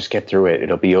about it. Just get through it.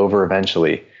 It'll be over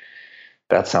eventually.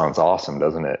 That sounds awesome,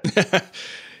 doesn't it?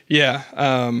 Yeah.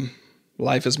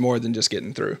 Life is more than just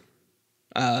getting through.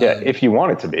 If you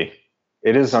want it to be.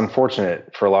 It is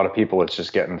unfortunate for a lot of people. It's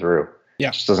just getting through. Yeah.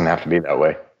 It just doesn't have to be that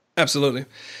way. Absolutely.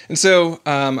 And so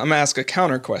I'm going to ask a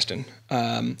counter question.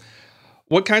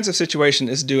 What kinds of situation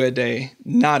is do a day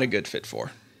not a good fit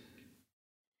for?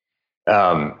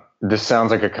 This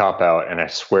sounds like a cop-out, and I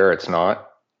swear it's not.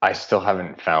 I still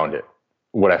haven't found it.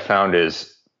 What I found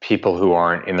is people who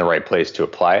aren't in the right place to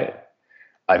apply it.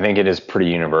 I think it is pretty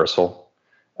universal.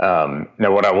 Now,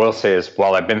 what I will say is,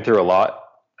 while I've been through a lot,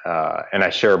 and I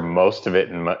share most of it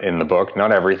in the book,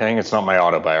 not everything. It's not my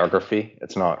autobiography.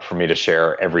 It's not for me to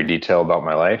share every detail about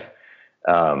my life.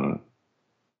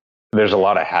 There's a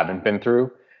lot I haven't been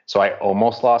through. So I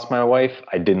almost lost my wife.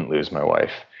 I didn't lose my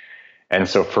wife. And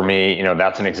so for me,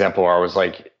 that's an example where I was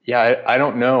like, yeah, I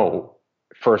don't know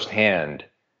firsthand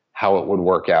how it would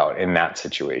work out in that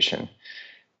situation.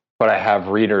 But I have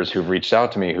readers who've reached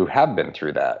out to me who have been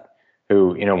through that.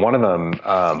 Who, one of them,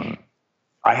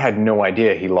 I had no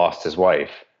idea he lost his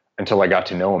wife until I got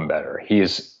to know him better.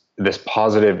 He's this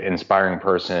positive, inspiring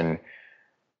person.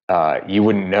 You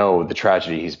wouldn't know the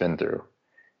tragedy he's been through.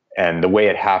 And the way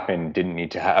it happened didn't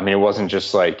need to happen. I mean, it wasn't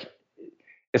just like,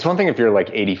 it's one thing if you're like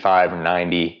 85 or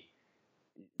 90,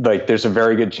 like there's a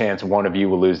very good chance one of you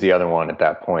will lose the other one at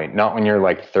that point. Not when you're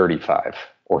like 35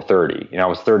 or 30. I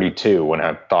was 32 when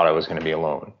I thought I was going to be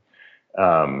alone.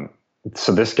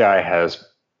 So this guy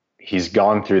he's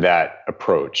gone through that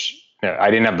approach.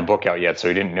 I didn't have the book out yet, so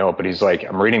he didn't know it, but he's like,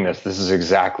 I'm reading this. This is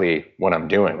exactly what I'm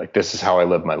doing. Like, this is how I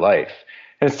live my life.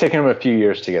 And it's taken him a few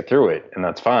years to get through it, and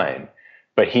that's fine.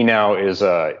 But he now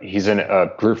he's in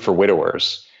a group for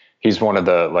widowers. He's one of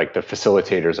the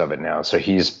facilitators of it now. So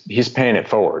he's paying it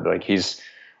forward. Like he's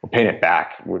paying it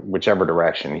back, whichever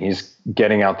direction. He's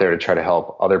getting out there to try to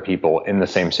help other people in the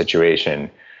same situation,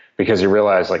 because he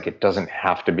realized like it doesn't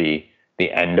have to be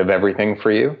the end of everything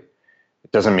for you.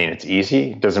 It doesn't mean it's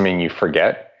easy. It doesn't mean you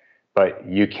forget, but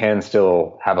you can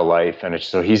still have a life. And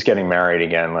so he's getting married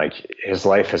again. Like his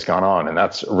life has gone on, and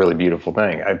that's a really beautiful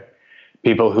thing.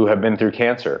 People who have been through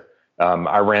cancer.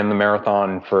 I ran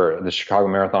the Chicago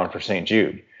Marathon for St.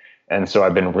 Jude. And so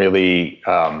I've been really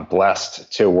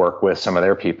blessed to work with some of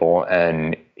their people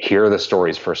and hear the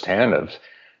stories firsthand of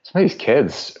some of these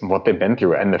kids, what they've been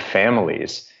through, and the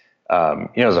families.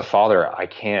 As a father, I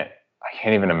can't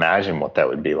even imagine what that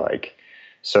would be like.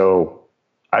 So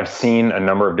I've seen a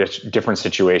number of different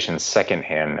situations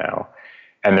secondhand now.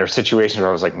 And there are situations where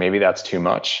I was like, maybe that's too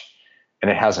much.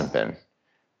 And it hasn't been.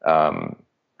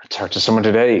 I talked to someone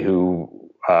today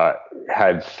who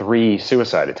had 3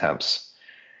 suicide attempts.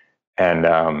 And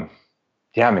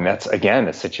that's, again,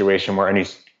 a situation where,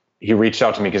 and he reached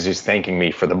out to me because he's thanking me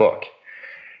for the book.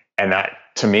 And that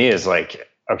to me is like,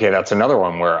 okay, that's another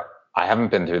one where I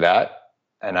haven't been through that.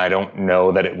 And I don't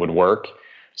know that it would work.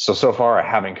 So far I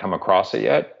haven't come across it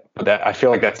yet, but I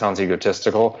feel like that sounds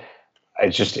egotistical.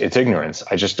 It's ignorance.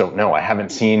 I just don't know. I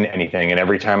haven't seen anything. And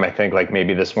every time I think like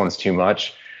maybe this one's too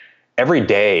much, every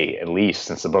day, at least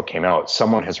since the book came out,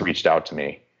 someone has reached out to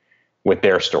me with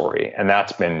their story. And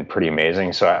that's been pretty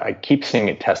amazing. So I keep seeing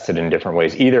it tested in different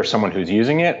ways, either someone who's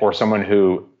using it or someone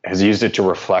who has used it to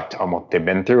reflect on what they've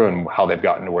been through and how they've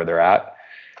gotten to where they're at.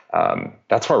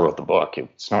 That's why I wrote the book.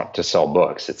 It's not to sell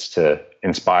books. It's to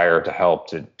inspire, to help,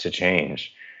 to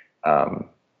change.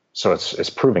 So it's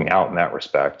proving out in that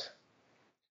respect.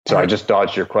 So I just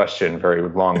dodged your question very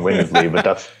long-windedly, but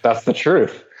that's the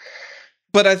truth.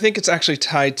 But I think it's actually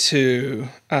tied to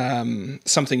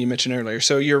something you mentioned earlier.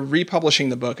 So you're republishing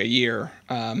the book a year,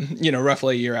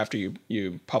 roughly a year after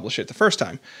you publish it the first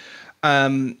time.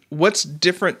 What's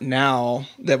different now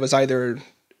that was either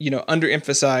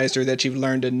underemphasized or that you've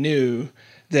learned anew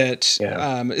that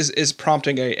is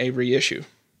prompting a reissue?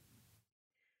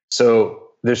 So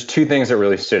there's 2 things that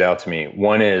really stood out to me.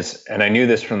 One is, and I knew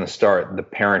this from the start, the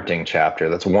parenting chapter.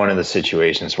 That's one of the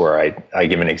situations where I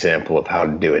give an example of how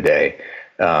to do a day.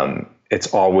 It's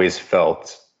always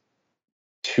felt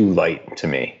too light to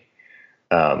me.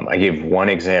 I gave one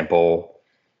example.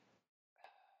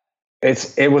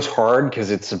 It was hard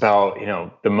because it's about,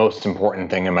 the most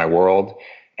important thing in my world.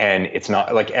 And it's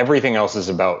not like everything else is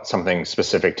about something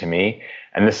specific to me.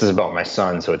 And this is about my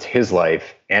son. So it's his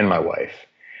life and my wife.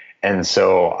 And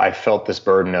so I felt this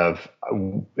burden of,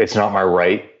 it's not my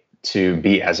right to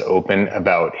be as open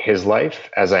about his life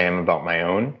as I am about my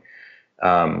own.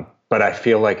 But I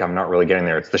feel like I'm not really getting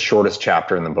there. It's the shortest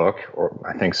chapter in the book, or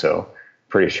I think so.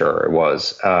 Pretty sure it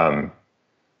was. But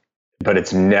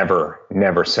it's never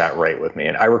sat right with me.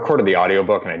 And I recorded the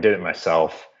audiobook and I did it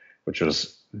myself, which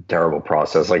was a terrible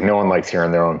process. Like no one likes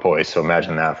hearing their own voice. So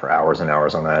imagine that for hours and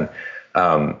hours on end.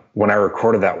 When I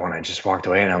recorded that one, I just walked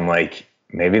away and I'm like,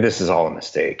 maybe this is all a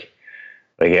mistake.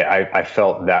 Like I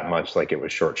felt that much like it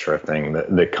was short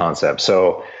shrifting the concept.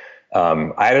 So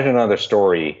I added another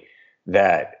story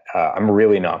that I'm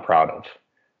really not proud of.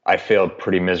 I failed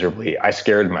pretty miserably. I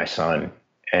scared my son,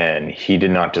 and he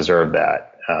did not deserve that.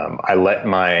 I let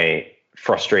my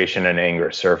frustration and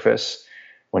anger surface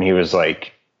when he was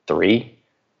like 3,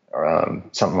 or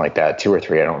something like that, 2 or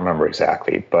 3. I don't remember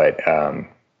exactly, but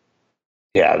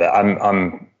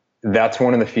that's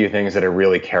one of the few things that I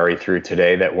really carry through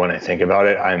today. That when I think about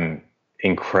it, I'm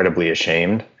incredibly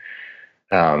ashamed.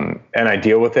 And I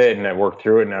deal with it and I work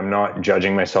through it, and I'm not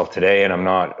judging myself today, and I'm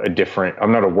not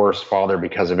a worse father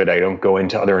because of it. I don't go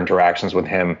into other interactions with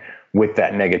him with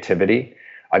that negativity.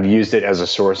 I've used it as a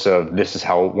source of, this is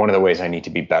one of the ways I need to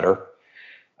be better.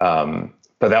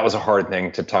 but that was a hard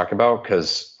thing to talk about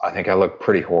because I think I looked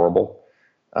pretty horrible.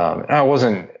 And I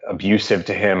wasn't abusive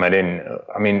to him. I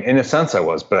mean, in a sense I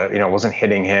was, but I wasn't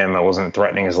hitting him. I wasn't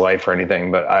threatening his life or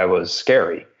anything, but I was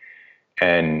scary,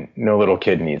 and no little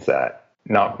kid needs that.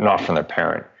 Not from their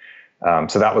parent.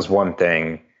 So that was one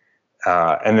thing.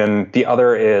 And then the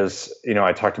other is,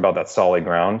 I talked about that solid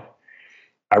ground.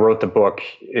 I wrote the book.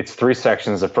 It's 3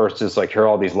 sections. The first is like, here are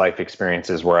all these life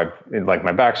experiences where I've like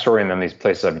my backstory, and then these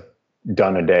places I've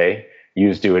done a day,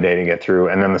 do a day to get through.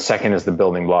 And then the second is the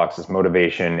building blocks, is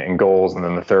motivation and goals. And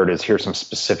then the third is, here's some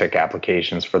specific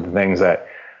applications for the things that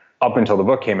up until the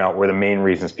book came out were the main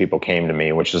reasons people came to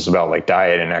me, which is about like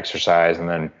diet and exercise. And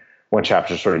then one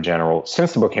chapter is sort of general.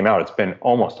 Since the book came out, it's been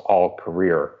almost all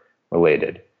career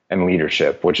related and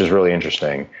leadership, which is really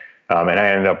interesting. And I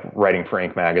ended up writing for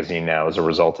Inc. magazine now as a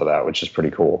result of that, which is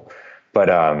pretty cool. But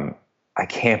I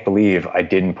can't believe I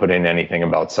didn't put in anything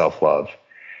about self-love.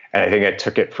 And I think I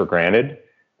took it for granted.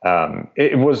 I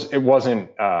wasn't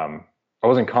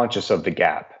conscious of the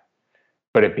gap,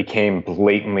 but it became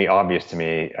blatantly obvious to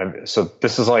me. So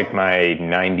this is like my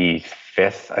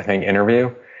 95th, I think,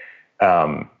 interview.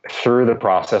 Through the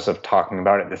process of talking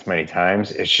about it this many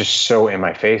times, it's just so in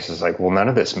my face. It's like, well, none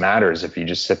of this matters if you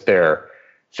just sit there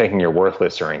thinking you're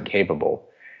worthless or incapable.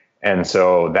 And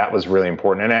so that was really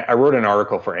important. And I wrote an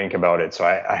article for Inc. about it. So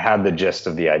I had the gist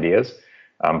of the ideas.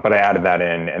 But I added that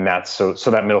in, and that's so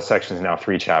that middle section is now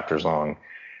 3 chapters long.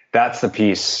 That's the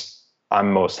piece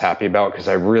I'm most happy about, because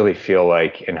I really feel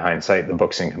like in hindsight, the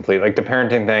book's incomplete. Like the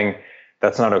parenting thing,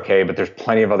 that's not okay, but there's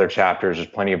plenty of other chapters. There's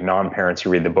plenty of non-parents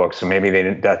who read the book. So maybe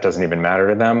that doesn't even matter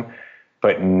to them,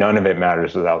 but none of it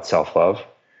matters without self-love.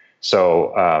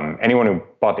 So anyone who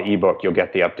bought the ebook, you'll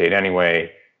get the update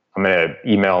anyway. I'm going to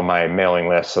email my mailing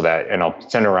list and I'll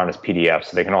send it around as PDF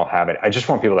so they can all have it. I just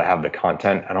want people to have the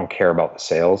content. I don't care about the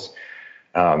sales.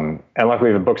 And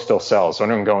luckily the book still sells. So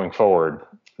anyone going forward,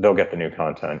 they'll get the new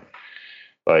content.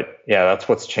 But yeah, that's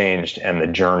what's changed, and the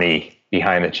journey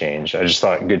behind the change. I just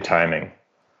thought good timing.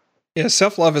 Yeah.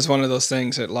 Self-love is one of those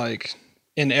things that, like,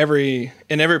 in every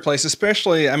place,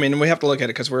 especially, I mean, we have to look at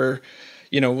it because we're,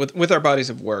 with our bodies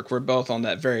of work, we're both on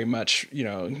that very much,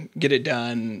 get it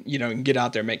done, get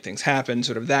out there, make things happen,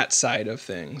 sort of that side of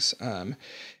things.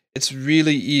 It's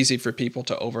really easy for people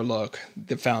to overlook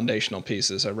the foundational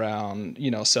pieces around,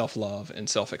 self-love and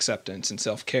self-acceptance and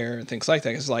self-care and things like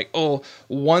that. It's like, oh,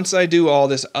 once I do all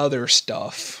this other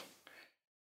stuff,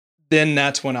 then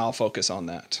that's when I'll focus on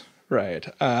that. Right.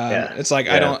 It's like,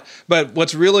 but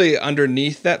what's really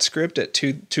underneath that script at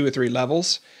two or three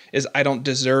levels is I don't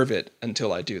deserve it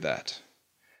until I do that.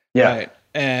 Yeah. Right.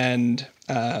 And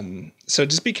so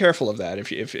just be careful of that.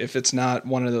 If it's not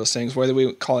one of those things, whether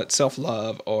we call it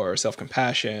self-love or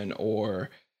self-compassion or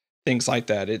things like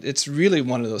that, it's really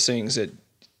one of those things that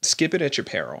skip it at your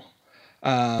peril.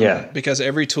 Because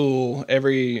every tool,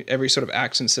 every sort of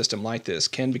action system like this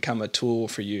can become a tool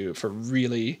for you for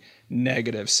really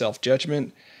negative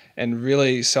self-judgment and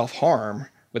really self-harm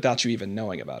without you even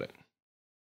knowing about it.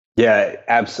 Yeah,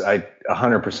 absolutely. I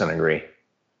 100% agree.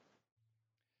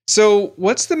 So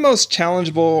what's the most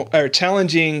challenging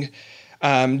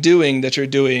doing that you're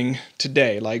doing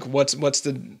today? Like what's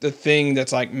the thing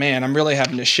that's like, man, I'm really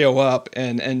having to show up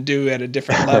and do at a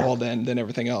different level than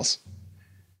everything else?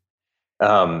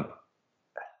 I'm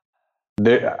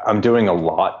doing a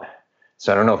lot,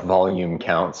 so I don't know if volume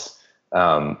counts.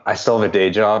 I still have a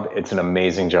day job. It's an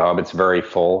amazing job. It's very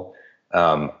full.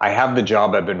 I have the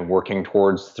job I've been working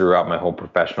towards throughout my whole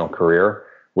professional career,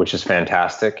 which is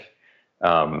fantastic.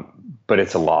 But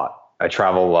it's a lot. I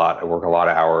travel a lot. I work a lot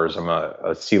of hours. I'm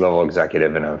a C-level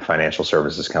executive in a financial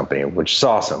services company, which is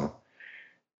awesome.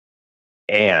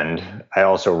 And I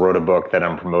also wrote a book that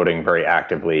I'm promoting very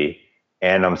actively,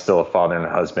 and I'm still a father and a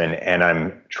husband, and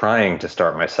I'm trying to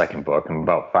start my second book. I'm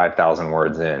about 5,000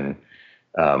 words in,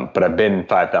 but I've been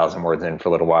 5,000 words in for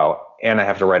a little while, and I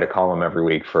have to write a column every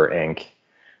week for Inc.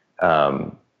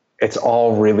 It's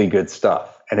all really good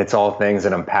stuff, and it's all things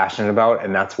that I'm passionate about,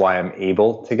 and that's why I'm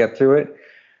able to get through it.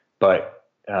 But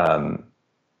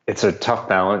it's a tough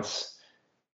balance.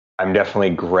 I'm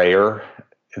definitely grayer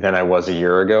than I was a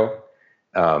year ago.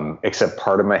 Except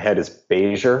part of my head is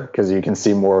beigeur because you can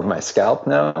see more of my scalp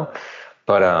now.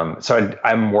 But so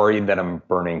I'm worried that I'm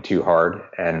burning too hard,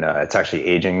 and it's actually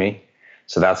aging me.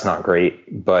 So that's not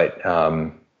great, but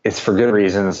it's for good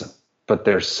reasons. But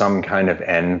there's some kind of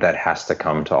end that has to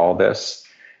come to all this.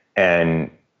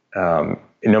 And no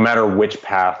matter which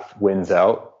path wins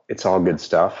out, it's all good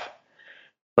stuff.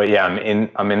 But yeah,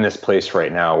 I'm in this place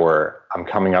right now where I'm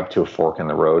coming up to a fork in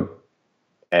the road.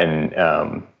 And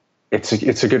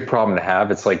it's a good problem to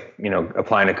have. It's like,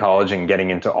 applying to college and getting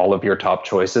into all of your top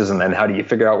choices, and then how do you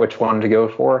figure out which one to go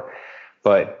for?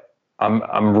 But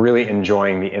I'm really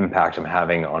enjoying the impact I'm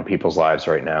having on people's lives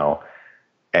right now,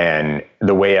 and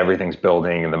the way everything's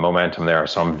building and the momentum there.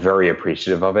 So I'm very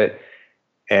appreciative of it,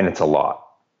 and it's a lot,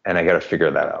 and I got to figure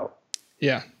that out.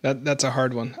 Yeah, that's a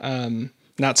hard one.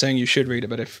 Not saying you should read it,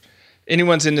 but if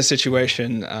anyone's in this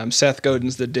situation, Seth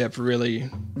Godin's The Dip really,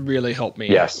 really helped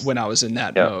me when I was in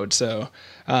that mode. So,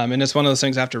 and it's one of those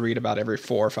things I have to read about every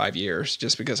 4 or 5 years,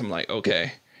 just because I'm like,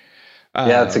 okay.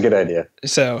 Yeah, that's a good idea.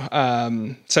 So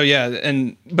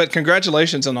yeah. But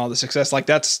congratulations on all the success. Like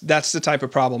that's the type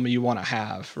of problem you want to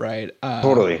have, right?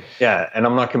 Totally. Yeah. And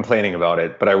I'm not complaining about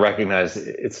it, but I recognize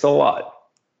it's still a lot.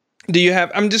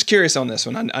 I'm just curious on this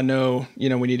one. I know, we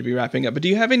need to be wrapping up, but do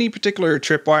you have any particular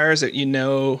tripwires that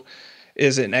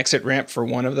is an exit ramp for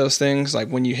one of those things? Like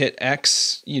when you hit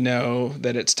X,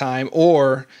 that it's time,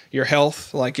 or your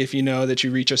health. Like if that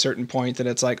you reach a certain point that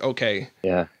it's like, okay,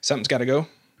 yeah, something's got to go.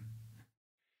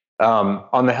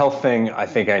 On the health thing, I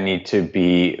think I need to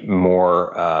be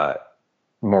more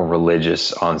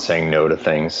religious on saying no to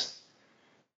things.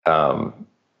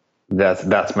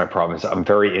 That's my problem. I'm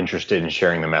very interested in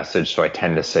sharing the message, so I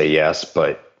tend to say yes,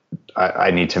 but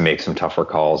I need to make some tougher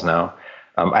calls now.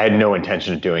 I had no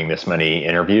intention of doing this many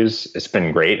interviews. It's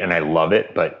been great, and I love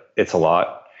it, but it's a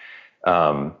lot.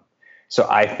 So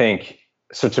I think,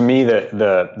 to me,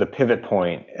 the pivot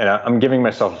point, and I'm giving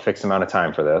myself a fixed amount of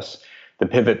time for this. The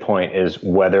pivot point is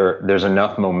whether there's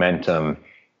enough momentum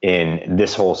in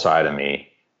this whole side of me,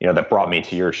 that brought me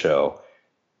to your show,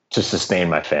 to sustain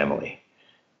my family.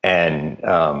 And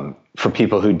for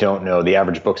people who don't know, the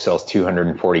average book sells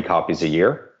 240 copies a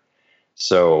year.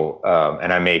 So,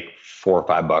 and I make $4 or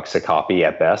 $5 a copy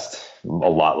at best, a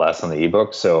lot less on the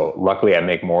ebook. So luckily I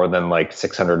make more than like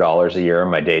 $600 a year in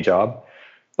my day job.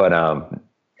 But,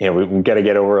 we got to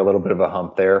get over a little bit of a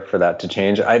hump there for that to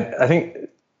change. I think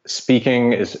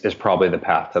speaking is probably the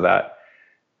path to that.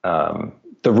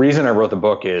 The reason I wrote the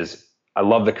book is I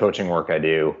love the coaching work I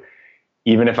do.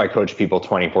 Even if I coach people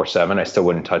 24/7, I still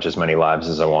wouldn't touch as many lives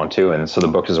as I want to. And so the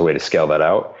book is a way to scale that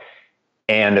out.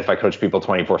 And if I coach people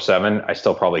 24/7, I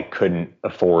still probably couldn't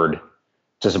afford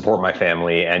to support my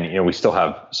family. And, we still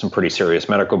have some pretty serious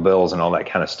medical bills and all that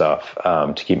kind of stuff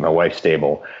to keep my wife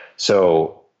stable.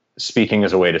 So speaking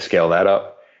is a way to scale that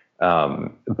up.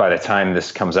 By the time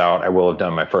this comes out, I will have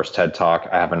done my first TED Talk.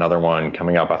 I have another one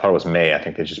coming up. I thought it was May. I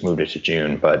think they just moved it to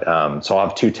June. But so I'll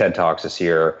have 2 TED Talks this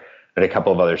year and a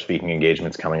couple of other speaking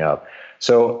engagements coming up.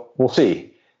 So we'll see.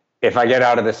 If I get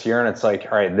out of this year and it's like,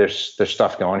 all right, there's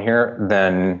stuff going here,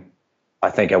 then I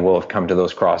think I will have come to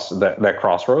that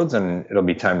crossroads, and it'll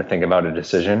be time to think about a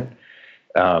decision.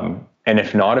 And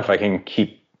if not, if I can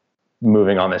keep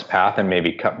moving on this path and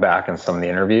maybe cut back on some of the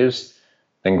interviews,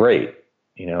 then great.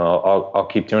 I'll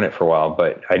keep doing it for a while,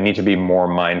 but I need to be more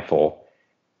mindful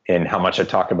in how much I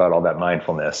talk about all that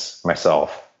mindfulness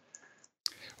myself.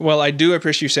 Well, I do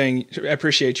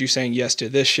appreciate you saying yes to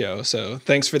this show. So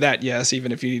thanks for that. Yes,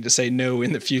 even if you need to say no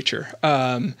in the future.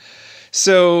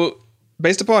 So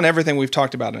based upon everything we've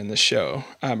talked about in this show,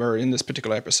 or in this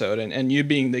particular episode, and you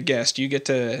being the guest, you get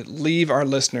to leave our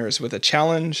listeners with a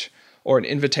challenge or an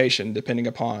invitation, depending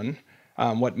upon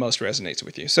what most resonates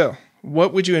with you. So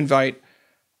what would you invite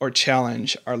or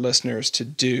challenge our listeners to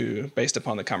do based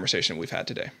upon the conversation we've had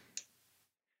today?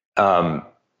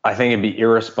 I think it'd be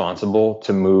irresponsible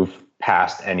to move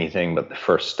past anything but the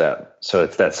first step. So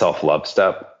it's that self-love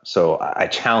step. So I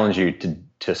challenge you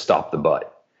to stop the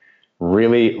but.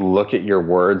 Really look at your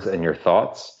words and your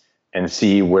thoughts and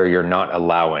see where you're not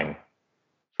allowing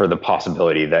for the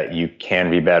possibility that you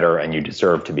can be better and you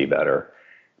deserve to be better,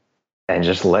 and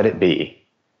just let it be.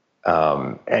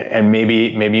 And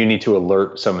maybe you need to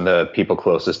alert some of the people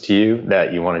closest to you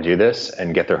that you want to do this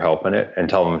and get their help in it, and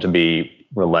tell them to be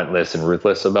relentless and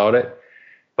ruthless about it.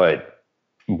 But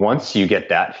once you get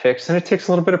that fixed, and it takes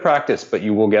a little bit of practice, but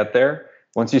you will get there.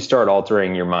 Once you start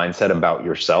altering your mindset about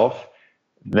yourself,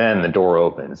 then the door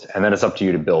opens, and then it's up to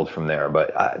you to build from there.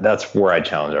 But that's where I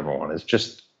challenge everyone, is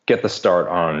just get the start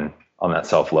on that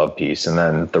self-love piece, and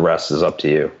then the rest is up to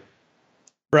you.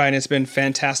 Brian, it's been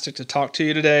fantastic to talk to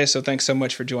you today. So thanks so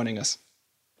much for joining us.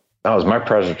 That was my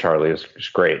pleasure, Charlie. It was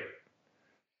great.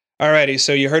 Alrighty,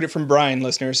 so you heard it from Brian,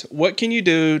 listeners. What can you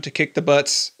do to kick the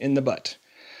butts in the butt?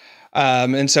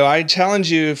 And so I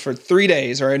challenge you for 3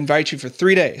 days, or I invite you for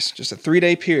 3 days, just a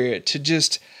 3-day period, to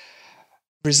just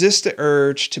resist the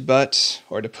urge to butt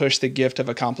or to push the gift of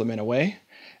a compliment away.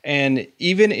 And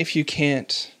even if you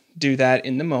can't do that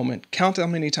in the moment, count how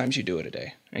many times you do it a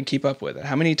day and keep up with it.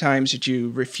 How many times did you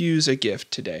refuse a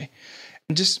gift today?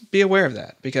 And just be aware of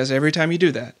that, because every time you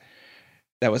do that,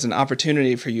 that was an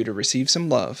opportunity for you to receive some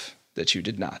love that you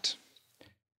did not.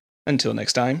 Until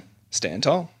next time, stand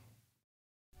tall.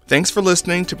 Thanks for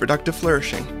listening to Productive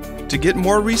Flourishing. To get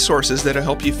more resources that'll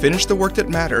help you finish the work that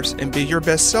matters and be your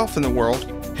best self in the world,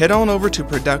 head on over to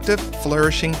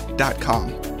productiveflourishing.com.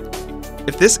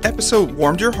 If this episode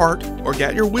warmed your heart or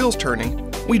got your wheels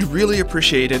turning, we'd really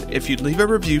appreciate it if you'd leave a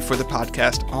review for the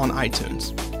podcast on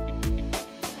iTunes.